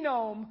human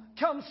genome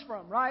comes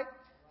from, right?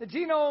 The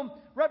genome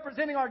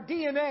representing our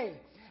DNA.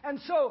 And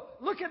so,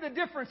 look at the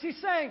difference. He's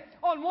saying,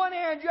 on one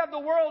hand, you have the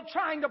world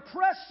trying to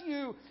press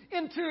you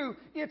into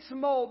its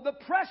mold. The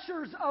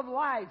pressures of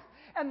life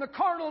and the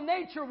carnal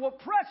nature will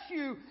press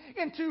you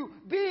into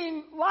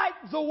being like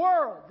the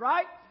world,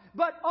 right?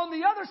 But on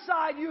the other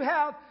side, you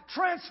have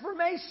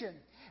transformation.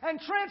 And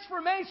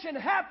transformation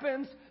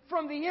happens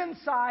from the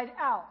inside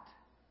out.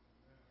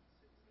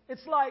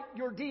 It's like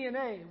your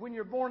DNA. When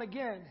you're born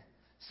again,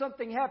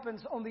 something happens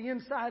on the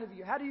inside of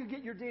you. How do you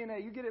get your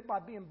DNA? You get it by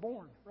being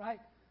born, right?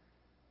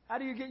 How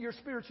do you get your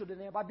spiritual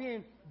DNA? By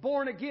being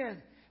born again.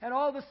 And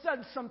all of a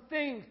sudden,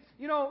 something,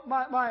 you know,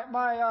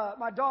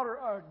 my daughter,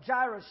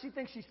 Jaira, she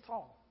thinks she's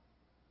tall.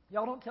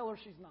 Y'all don't tell her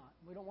she's not.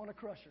 We don't want to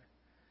crush her.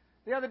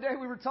 The other day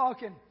we were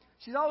talking.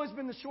 She's always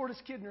been the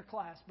shortest kid in her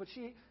class, but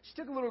she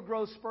took a little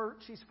growth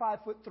spurt. She's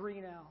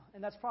 5'3" now,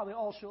 and that's probably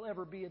all she'll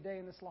ever be a day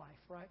in this life,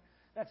 right?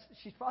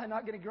 She's probably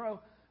not going to grow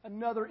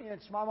another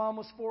inch. My mom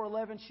was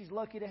 4'11". She's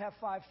lucky to have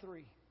 5'3".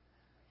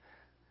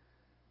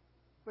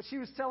 But she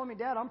was telling me,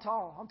 Dad, I'm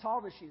tall. I'm tall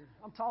this year.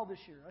 I'm tall this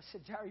year. I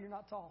said, Jared, you're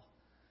not tall.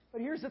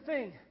 But here's the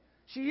thing.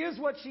 She is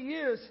what she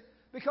is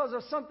because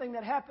of something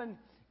that happened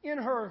in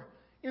her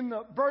in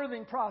the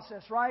birthing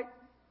process, right?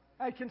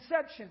 At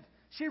conception.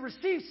 She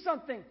received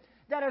something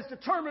that has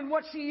determined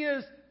what she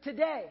is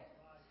today.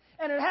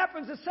 And it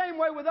happens the same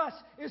way with us.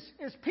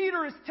 As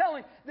Peter is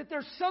telling that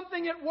there's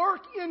something at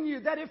work in you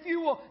that if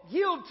you will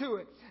yield to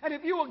it, and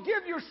if you will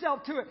give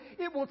yourself to it,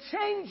 it will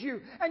change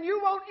you. And you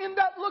won't end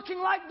up looking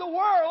like the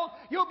world.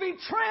 You'll be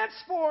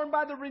transformed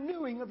by the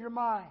renewing of your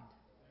mind.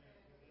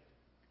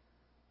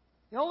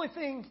 The only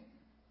thing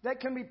that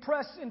can be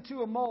pressed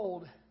into a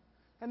mold,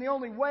 and the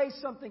only way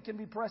something can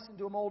be pressed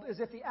into a mold, is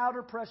if the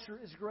outer pressure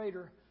is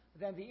greater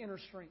than the inner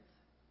strength.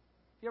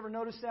 You ever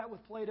notice that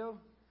with Play-Doh?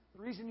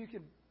 The reason you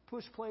can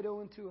push Play-Doh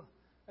into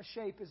a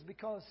shape is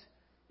because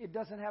it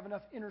doesn't have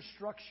enough inner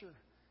structure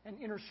and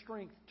inner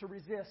strength to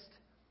resist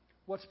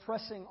what's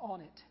pressing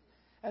on it.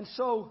 And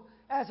so,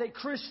 as a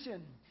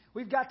Christian,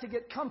 we've got to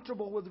get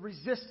comfortable with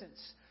resistance,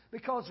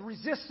 because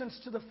resistance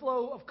to the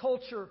flow of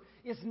culture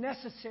is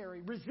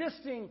necessary.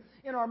 Resisting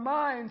in our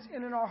minds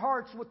and in our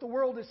hearts what the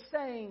world is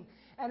saying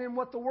and in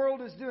what the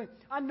world is doing.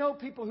 I know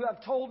people who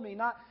have told me,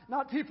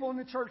 not people in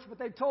the church, but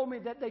they've told me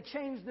that they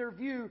changed their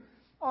view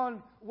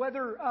on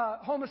whether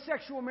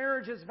homosexual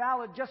marriage is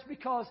valid just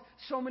because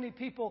so many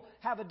people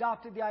have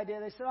adopted the idea.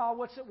 They said, oh,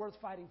 what's it worth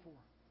fighting for?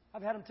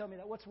 I've had them tell me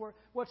that.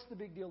 What's the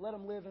big deal? Let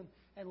them live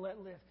and let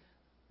live.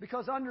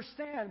 Because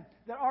understand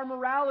that our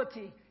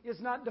morality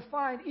is not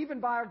defined even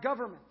by our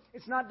government.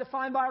 It's not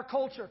defined by our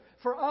culture.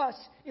 For us,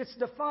 it's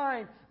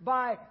defined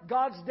by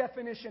God's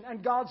definition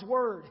and God's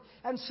Word.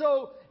 And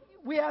so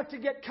we have to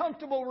get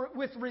comfortable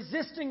with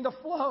resisting the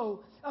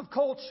flow of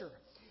culture.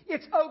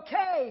 It's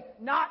okay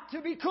not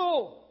to be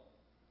cool.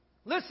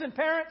 Listen,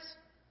 parents,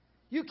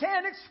 you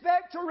can't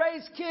expect to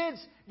raise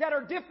kids that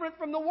are different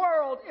from the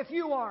world if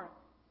you aren't.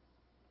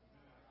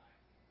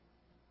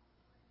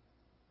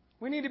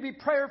 We need to be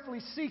prayerfully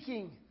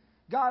seeking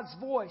God's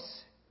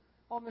voice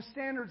on the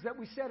standards that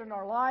we set in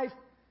our life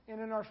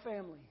and in our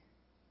family.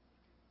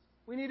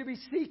 We need to be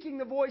seeking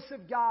the voice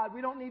of God.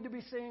 We don't need to be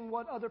seeing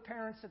what other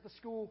parents at the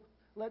school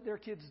let their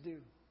kids do.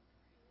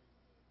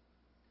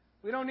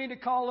 We don't need to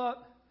call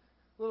up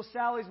little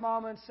Sally's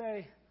mama and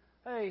say,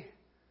 hey,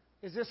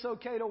 is this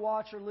okay to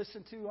watch or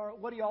listen to? Or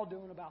what are y'all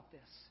doing about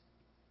this?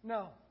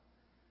 No.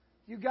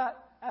 You got,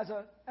 as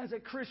a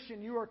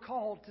Christian, you are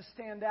called to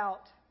stand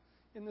out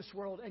in this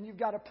world, and you've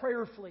got to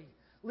prayerfully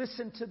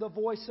listen to the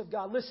voice of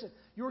God. Listen,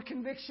 your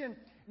conviction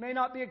may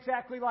not be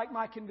exactly like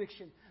my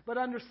conviction, but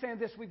understand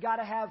this: we've got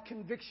to have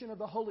conviction of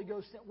the Holy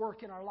Ghost at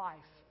work in our life.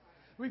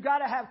 We've got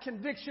to have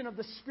conviction of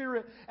the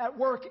Spirit at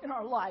work in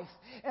our life.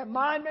 And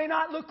mine may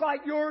not look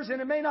like yours,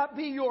 and it may not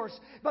be yours,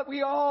 but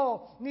we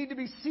all need to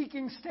be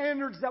seeking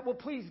standards that will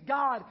please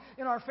God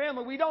in our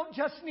family. We don't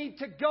just need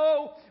to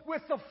go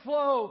with the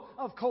flow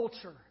of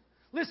culture.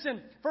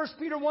 Listen, 1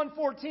 Peter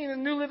 1:14 in the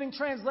New Living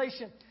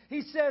Translation,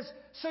 he says,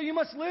 so you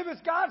must live as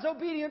God's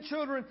obedient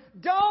children.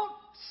 Don't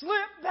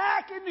slip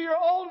back into your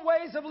old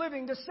ways of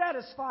living to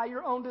satisfy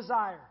your own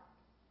desire.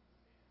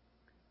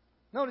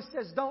 Notice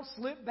it says, don't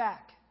slip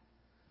back.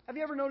 Have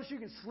you ever noticed you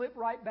can slip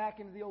right back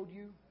into the old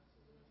you?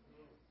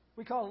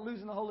 We call it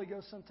losing the Holy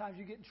Ghost. Sometimes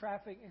you get in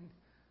traffic and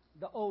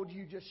the old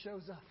you just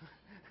shows up.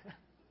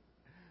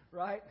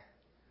 Right?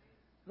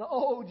 The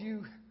old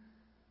you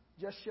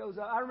just shows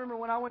up. I remember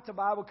when I went to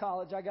Bible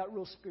college, I got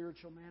real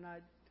spiritual, man. I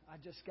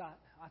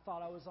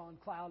thought I was on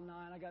cloud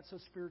nine. I got so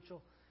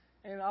spiritual.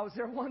 And I was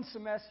there one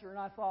semester, and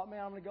I thought,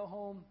 man, I'm going to go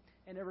home,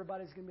 and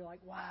everybody's going to be like,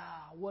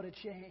 wow, what a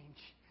change.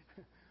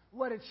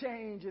 What a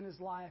change in his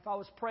life. I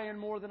was praying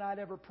more than I'd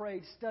ever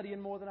prayed,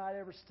 studying more than I'd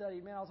ever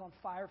studied. Man, I was on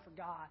fire for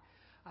God.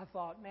 I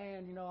thought,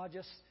 man,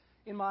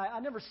 I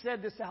never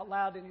said this out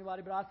loud to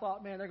anybody, but I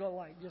thought, man, they're going to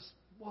like just,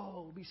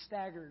 whoa, be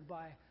staggered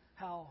by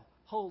how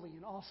holy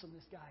and awesome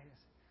this guy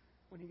is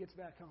when he gets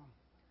back home.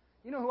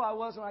 You know who I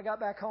was when I got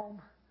back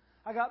home?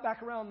 I got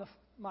back around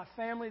my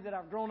family that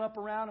I've grown up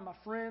around and my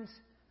friends,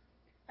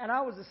 and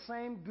I was the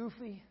same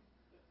goofy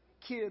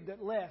kid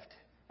that left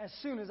as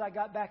soon as I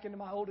got back into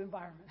my old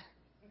environment.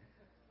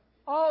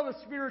 All the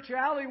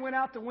spirituality went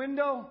out the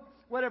window.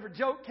 Whatever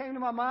joke came to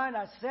my mind,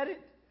 I said it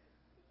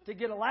to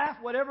get a laugh,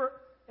 whatever.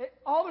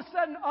 All of a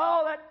sudden,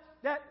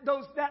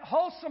 that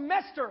whole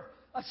semester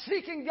of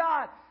seeking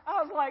God,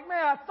 I was like,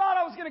 man, I thought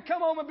I was going to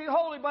come home and be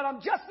holy, but I'm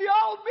just the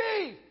old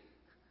me.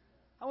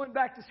 I went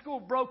back to school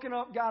broken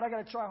up. God, I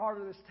got to try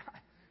harder this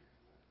time.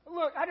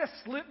 Look, I just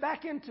slipped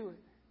back into it.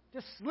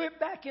 Just slipped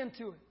back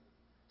into it.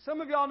 Some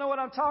of y'all know what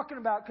I'm talking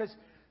about because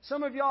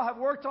some of y'all have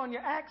worked on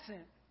your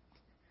accent.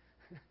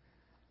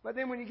 But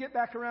then when you get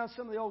back around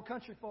some of the old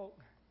country folk,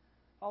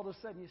 all of a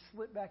sudden you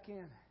slip back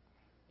in.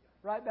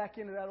 Right back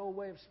into that old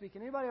way of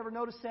speaking. Anybody ever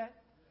notice that?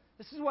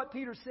 This is what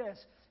Peter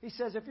says. He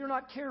says, if you're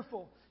not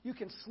careful, you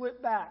can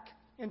slip back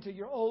into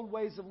your old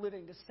ways of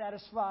living to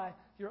satisfy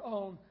your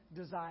own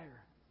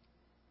desire.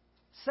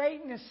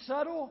 Satan is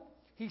subtle.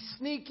 He's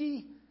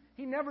sneaky.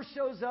 He never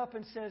shows up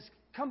and says,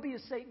 come be a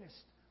Satanist.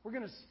 We're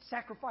going to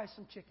sacrifice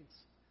some chickens.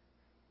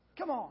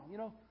 Come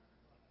on,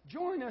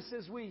 join us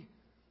as we,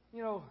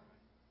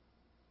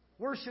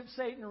 worship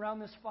Satan around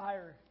this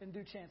fire and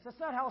do chants. That's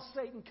not how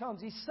Satan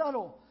comes. He's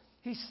subtle.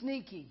 He's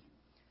sneaky.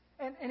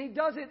 And he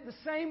does it the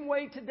same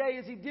way today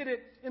as he did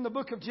it in the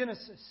book of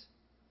Genesis.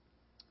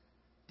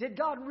 Did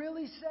God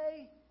really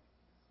say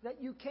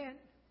that you can't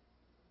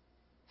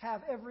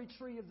have every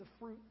tree of the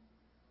fruit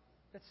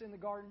that's in the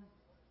garden?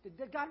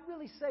 Did God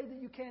really say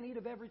that you can't eat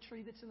of every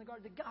tree that's in the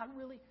garden? Did God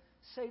really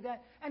say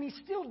that? And He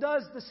still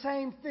does the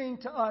same thing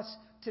to us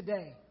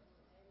today.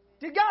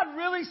 Did God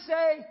really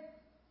say,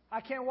 I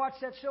can't watch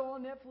that show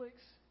on Netflix?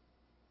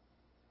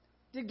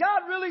 Did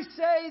God really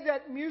say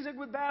that music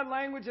with bad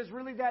language is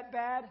really that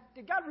bad?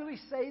 Did God really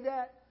say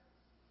that?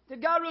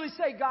 Did God really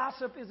say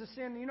gossip is a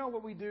sin? You know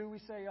what we do? We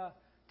say,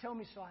 tell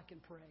me so I can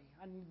pray.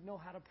 I need to know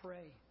how to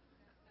pray.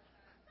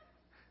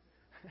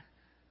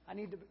 I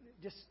need to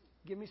just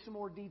give me some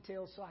more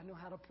details so I know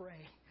how to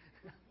pray.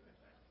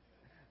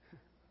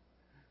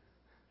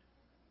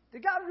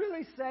 Did God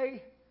really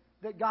say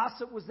that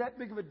gossip was that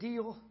big of a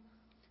deal?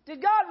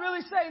 Did God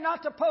really say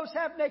not to post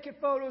half-naked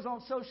photos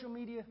on social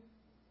media?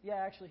 Yeah,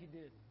 actually He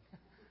did.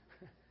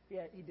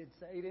 Yeah, He did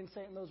say. He didn't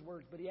say it in those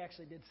words, but He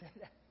actually did say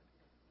that.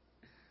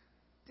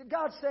 Did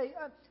God say,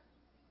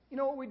 you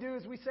know what we do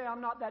is we say,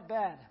 I'm not that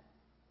bad.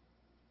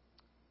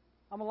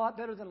 I'm a lot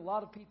better than a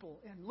lot of people.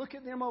 And look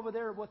at them over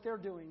there, what they're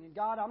doing. And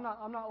God, I'm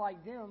not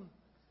like them.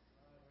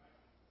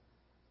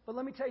 But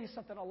let me tell you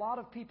something. A lot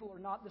of people are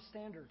not the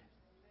standard.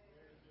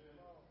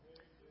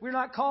 We're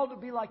not called to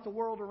be like the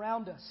world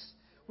around us.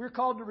 We're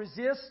called to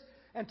resist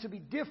and to be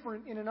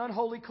different in an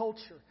unholy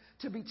culture.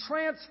 To be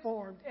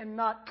transformed and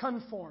not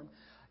conformed.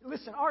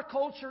 Listen, our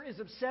culture is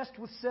obsessed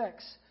with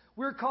sex.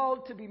 We're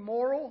called to be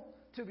moral,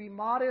 to be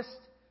modest,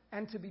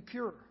 and to be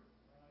pure.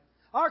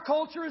 Our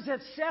culture is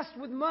obsessed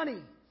with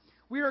money.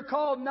 We are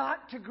called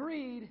not to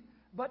greed,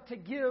 but to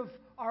give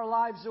our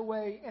lives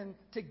away and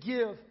to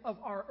give of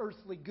our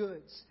earthly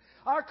goods.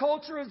 Our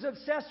culture is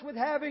obsessed with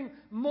having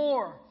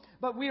more,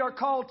 but we are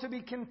called to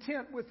be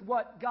content with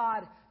what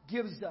God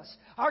gives us.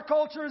 Our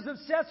culture is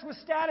obsessed with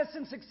status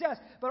and success,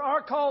 but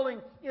our calling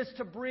is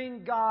to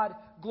bring God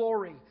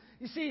glory.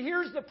 You see,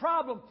 here's the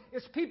problem,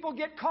 is people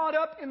get caught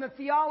up in the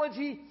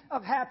theology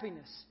of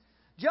happiness.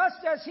 Just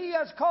as He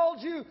has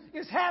called you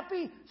is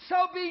happy, so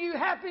be you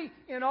happy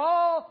in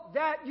all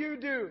that you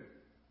do.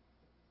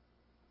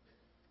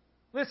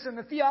 Listen,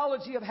 the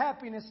theology of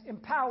happiness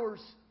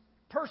empowers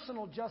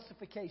personal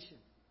justification.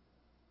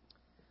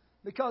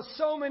 Because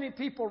so many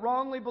people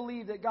wrongly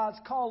believe that God's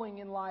calling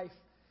in life,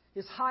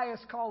 His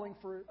highest calling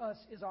for us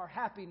is our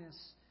happiness,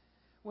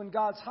 when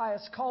God's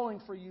highest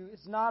calling for you is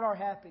not our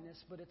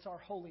happiness, but it's our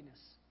holiness.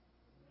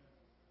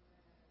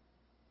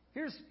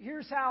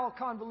 Here's how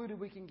convoluted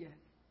we can get.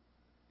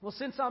 Well,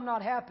 since I'm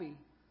not happy,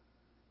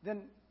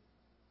 then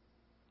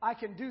I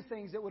can do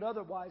things that would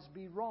otherwise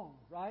be wrong,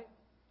 right?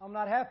 I'm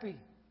not happy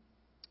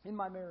in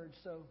my marriage,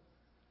 so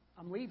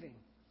I'm leaving.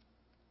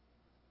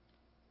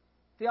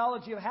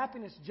 Theology of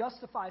happiness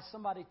justifies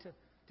somebody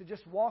to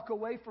just walk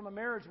away from a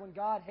marriage when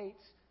God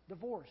hates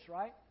divorce,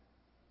 right?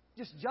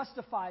 Just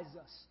justifies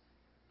us.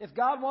 If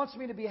God wants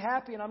me to be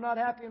happy and I'm not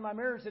happy in my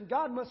marriage, then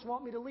God must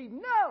want me to leave.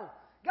 No!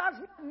 God's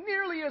not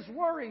nearly as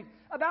worried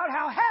about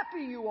how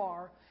happy you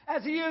are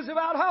as He is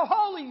about how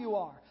holy you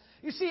are.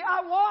 You see,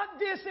 I want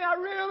this and I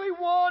really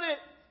want it.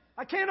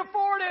 I can't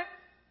afford it.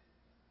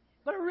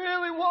 But I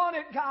really want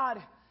it,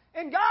 God.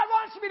 And God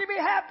wants me to be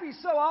happy,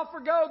 so I'll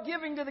forgo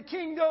giving to the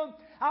kingdom.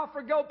 I'll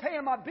forgo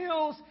paying my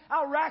bills.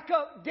 I'll rack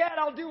up debt.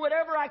 I'll do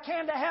whatever I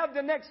can to have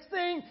the next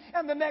thing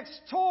and the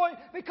next toy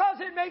because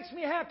it makes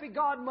me happy.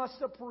 God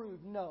must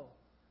approve. No.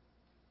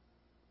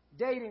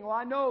 Dating, well,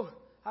 I know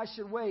I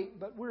should wait,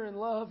 but we're in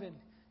love and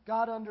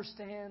God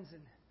understands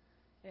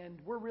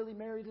and we're really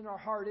married in our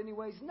heart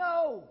anyways.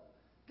 No.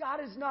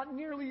 God is not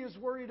nearly as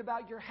worried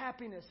about your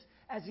happiness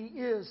as He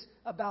is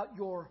about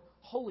your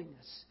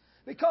holiness.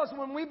 Because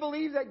when we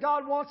believe that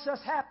God wants us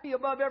happy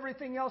above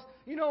everything else,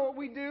 you know what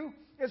we do?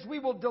 Is we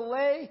will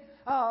delay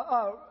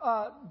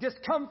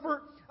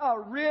discomfort,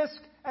 risk,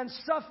 and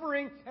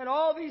suffering, and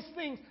all these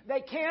things.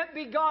 They can't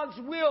be God's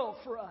will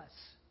for us.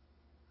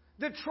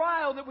 The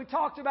trial that we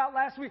talked about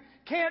last week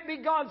can't be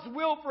God's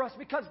will for us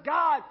because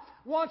God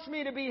wants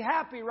me to be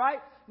happy, right?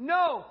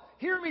 No.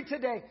 Hear me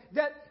today,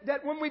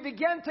 that when we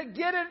begin to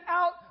get it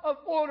out of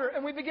order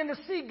and we begin to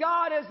see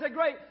God as the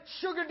great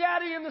sugar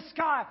daddy in the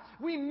sky,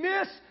 we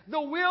miss the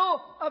will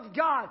of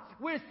God.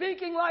 We're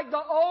thinking like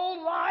the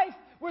old life.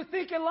 We're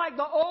thinking like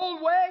the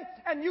old way,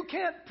 and you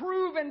can't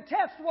prove and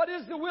test what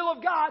is the will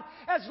of God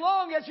as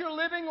long as you're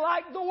living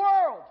like the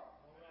world.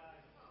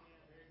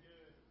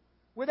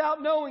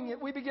 Without knowing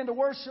it, we begin to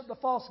worship the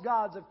false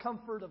gods of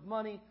comfort, of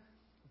money,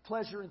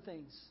 pleasure, and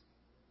things.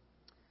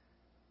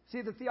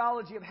 See, the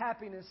theology of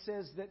happiness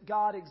says that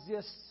God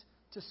exists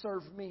to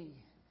serve me.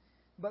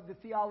 But the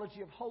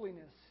theology of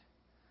holiness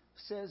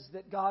says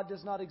that God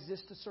does not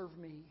exist to serve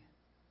me,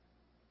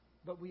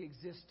 but we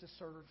exist to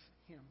serve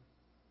Him.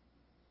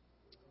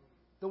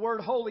 The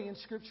word holy in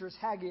Scripture is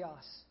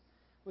hagios,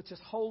 which is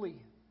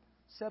holy,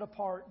 set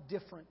apart,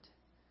 different,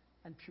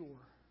 and pure.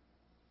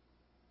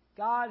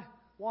 God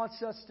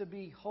wants us to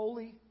be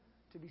holy,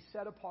 to be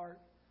set apart,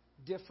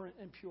 different,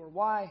 and pure.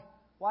 Why?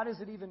 Why does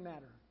it even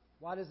matter?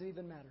 Why does it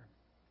even matter?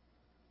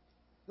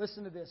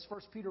 Listen to this.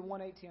 1 Peter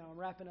 1:18. I'm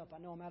wrapping up. I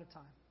know I'm out of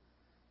time.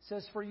 It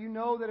says, "For you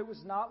know that it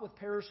was not with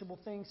perishable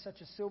things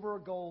such as silver or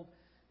gold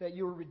that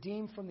you were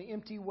redeemed from the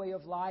empty way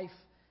of life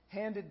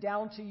handed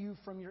down to you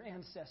from your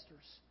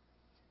ancestors,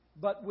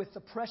 but with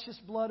the precious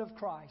blood of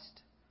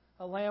Christ,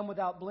 a lamb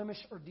without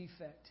blemish or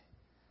defect.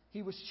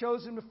 He was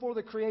chosen before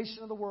the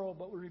creation of the world,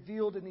 but was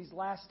revealed in these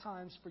last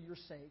times for your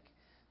sake.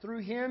 Through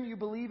Him you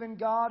believe in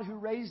God who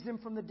raised Him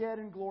from the dead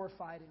and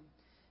glorified Him.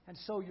 And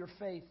so your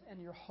faith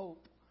and your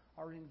hope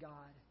are in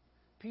God."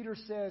 Peter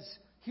says,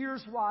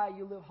 here's why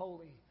you live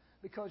holy.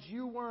 Because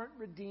you weren't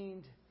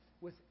redeemed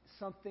with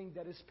something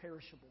that is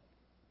perishable.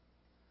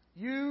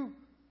 You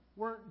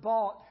weren't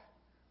bought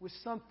with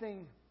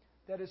something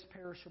that is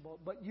perishable.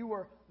 But you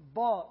were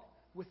bought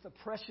with the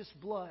precious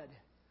blood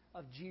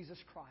of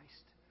Jesus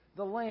Christ,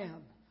 the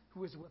Lamb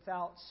who is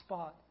without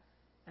spot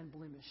and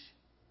blemish.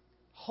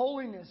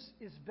 Holiness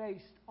is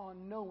based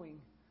on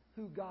knowing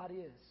who God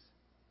is.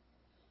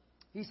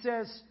 He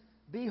says,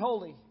 "Be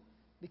holy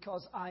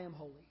because I am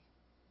holy."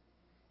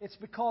 It's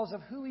because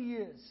of who He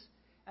is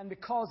and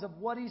because of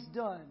what He's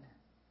done.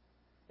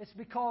 It's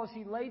because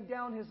He laid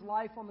down His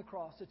life on the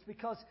cross. It's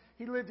because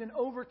He lived an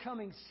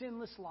overcoming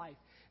sinless life.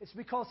 It's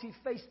because He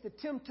faced the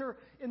tempter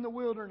in the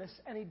wilderness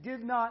and He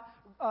did not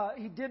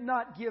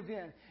give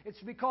in.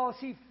 It's because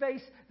He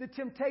faced the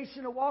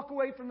temptation to walk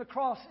away from the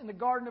cross in the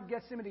Garden of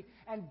Gethsemane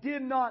and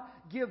did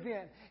not give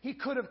in. He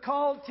could have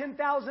called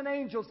 10,000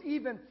 angels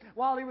even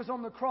while He was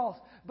on the cross,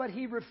 but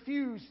He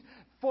refused.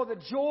 For the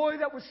joy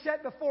that was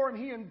set before Him,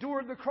 He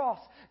endured the cross,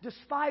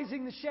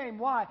 despising the shame.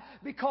 Why?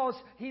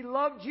 Because He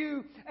loved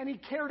you and He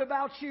cared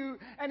about you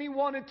and He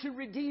wanted to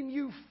redeem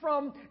you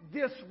from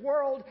this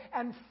world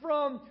and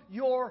from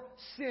your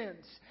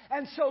sins.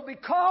 And so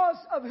because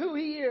of who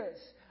He is,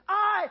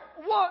 I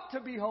want to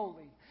be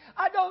holy.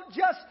 I don't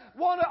just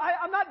want to,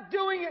 I'm not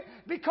doing it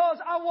because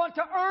I want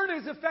to earn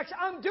His affection.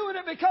 I'm doing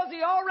it because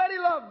He already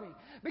loved me.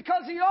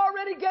 Because He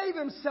already gave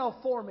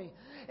Himself for me.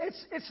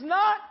 It's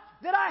not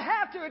that I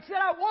have to. It's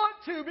that I want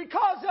to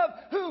because of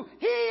who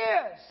He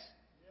is.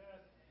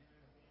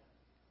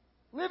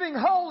 Living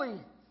holy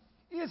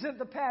isn't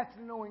the path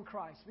to knowing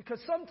Christ. Because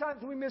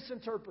sometimes we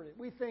misinterpret it.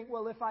 We think,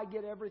 well, if I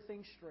get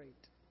everything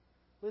straight.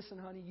 Listen,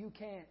 honey, you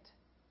can't.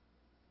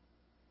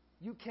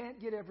 You can't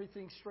get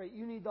everything straight.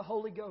 You need the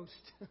Holy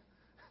Ghost.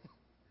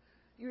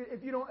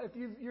 If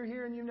you're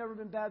here and you've never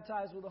been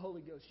baptized with the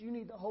Holy Ghost, you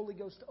need the Holy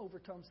Ghost to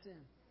overcome sin.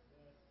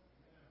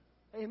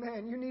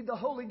 Amen. You need the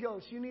Holy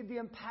Ghost. You need the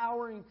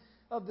empowering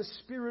of the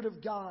Spirit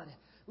of God.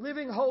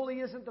 Living holy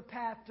isn't the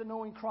path to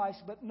knowing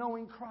Christ, but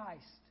knowing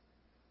Christ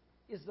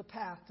is the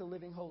path to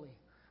living holy.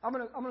 I'm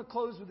going to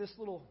close with this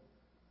little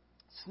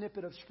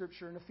snippet of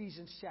Scripture in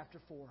Ephesians chapter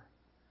 4.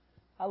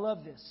 I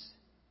love this.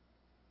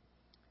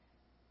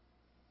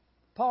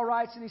 Paul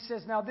writes and he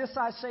says, "Now this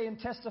I say and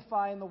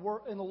testify in the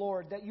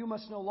Lord, that you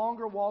must no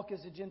longer walk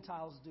as the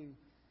Gentiles do,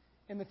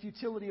 in the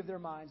futility of their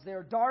minds. They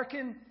are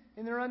darkened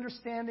in their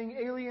understanding,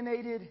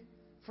 alienated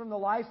from the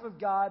life of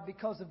God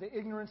because of the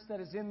ignorance that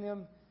is in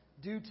them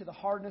due to the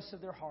hardness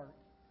of their heart."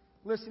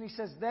 Listen, he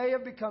says, "They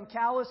have become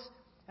callous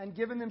and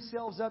given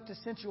themselves up to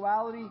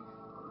sensuality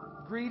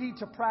greedy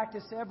to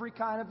practice every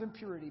kind of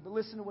impurity. But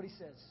listen to what he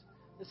says.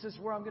 This is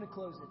where I'm going to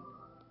close it.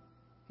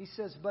 He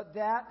says, but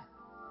that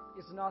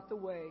is not the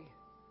way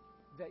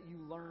that you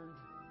learned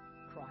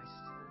Christ.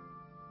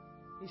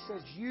 He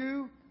says,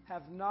 you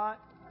have not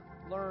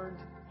learned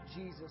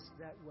Jesus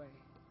that way.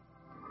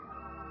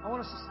 I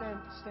want us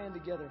to stand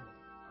together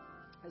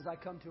as I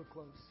come to a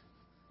close.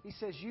 He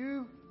says,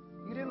 you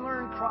didn't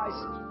learn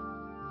Christ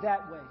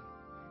that way.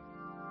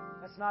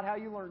 That's not how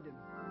you learned Him.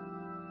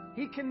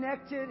 He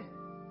connected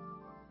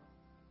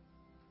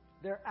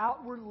their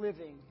outward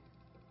living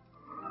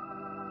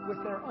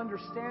with their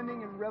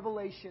understanding and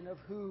revelation of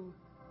who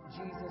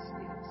Jesus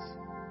is.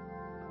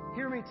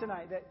 Hear me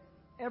tonight, that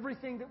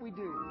everything that we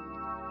do,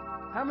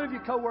 how many of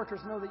your coworkers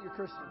know that you're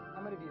Christian?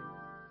 How many of you?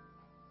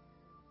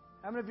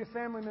 How many of your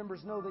family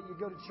members know that you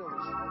go to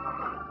church?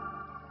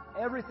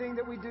 Everything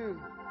that we do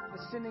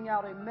is sending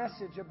out a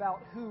message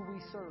about who we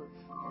serve.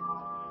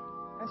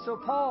 And so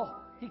Paul,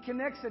 he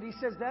connects it. He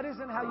says, that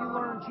isn't how you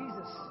learn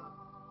Jesus.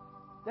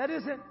 That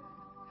isn't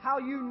how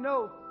you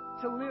know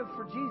to live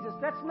for Jesus.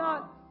 That's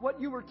not what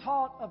you were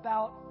taught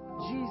about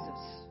Jesus.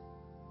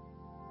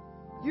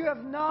 You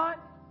have not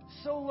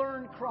so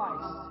learned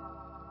Christ.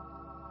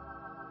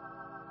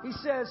 He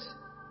says,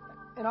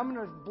 and I'm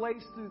going to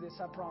blaze through this,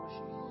 I promise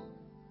you.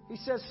 He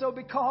says, so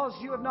because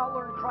you have not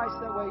learned Christ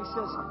that way, he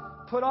says,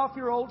 put off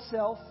your old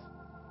self,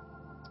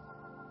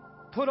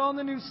 put on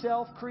the new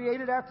self,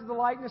 created after the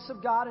likeness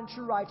of God in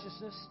true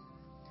righteousness.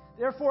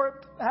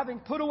 Therefore, having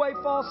put away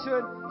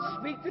falsehood,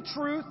 speak the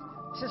truth.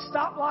 He says,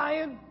 stop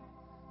lying.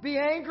 Be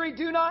angry.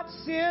 Do not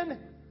sin.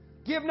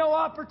 Give no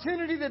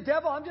opportunity to the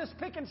devil. I'm just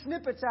picking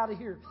snippets out of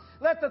here.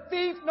 Let the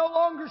thief no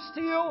longer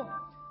steal,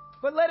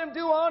 but let him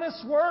do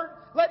honest work.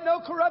 Let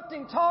no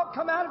corrupting talk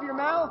come out of your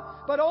mouth,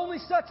 but only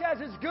such as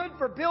is good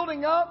for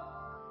building up.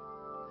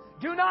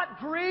 Do not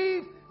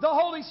grieve the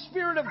Holy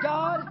Spirit of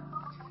God.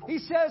 He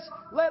says,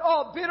 let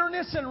all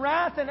bitterness and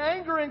wrath and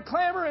anger and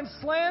clamor and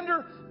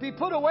slander be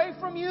put away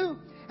from you,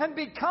 and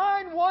be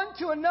kind one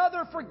to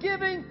another,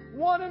 forgiving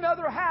one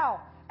another. How?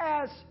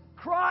 As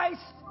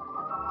Christ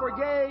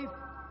forgave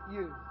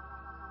you.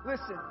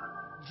 Listen,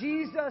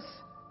 Jesus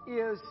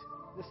is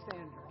the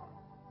standard.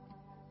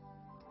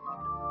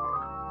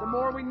 The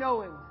more we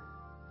know Him,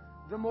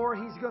 the more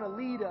He's going to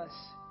lead us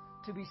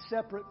to be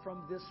separate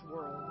from this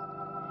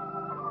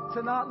world.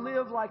 To not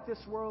live like this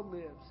world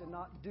lives and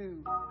not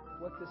do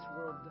what this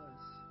world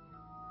does.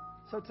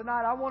 So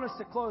tonight, I want us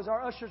to close.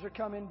 Our ushers are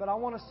coming, but I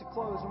want us to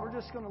close, and we're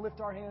just going to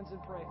lift our hands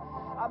and pray.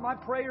 My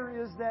prayer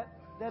is that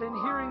in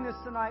hearing this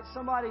tonight,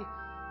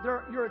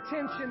 your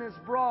attention is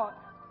brought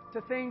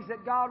to things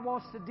that God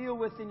wants to deal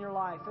with in your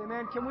life.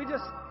 Amen. Can we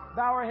just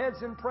bow our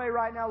heads and pray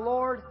right now?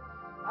 Lord,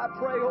 I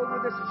pray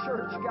over this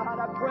church, God.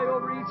 I pray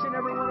over each and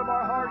every one of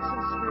our hearts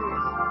and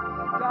spirits.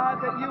 God,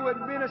 that you would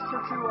minister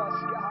to us,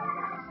 God.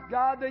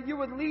 God, that you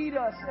would lead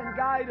us and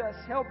guide us.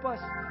 Help us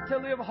to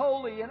live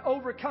holy and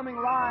overcoming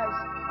lives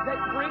that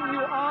bring you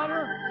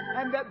honor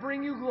and that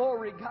bring you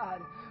glory,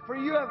 God. For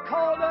you have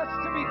called us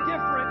to be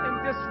different in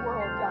this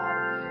world,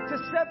 God. To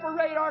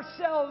separate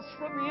ourselves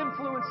from the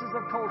influences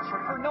of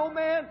culture. For no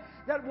man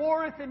that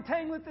warreth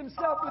entangleth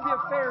himself with the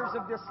affairs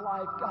of this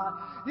life, God.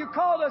 You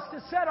called us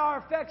to set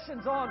our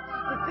affections on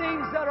the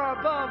things that are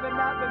above and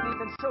not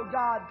beneath. And so,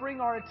 God,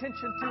 bring our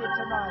attention to it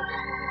tonight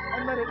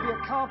and let it be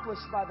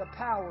accomplished by the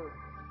power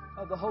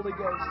of the Holy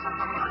Ghost in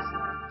Jesus'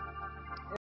 name.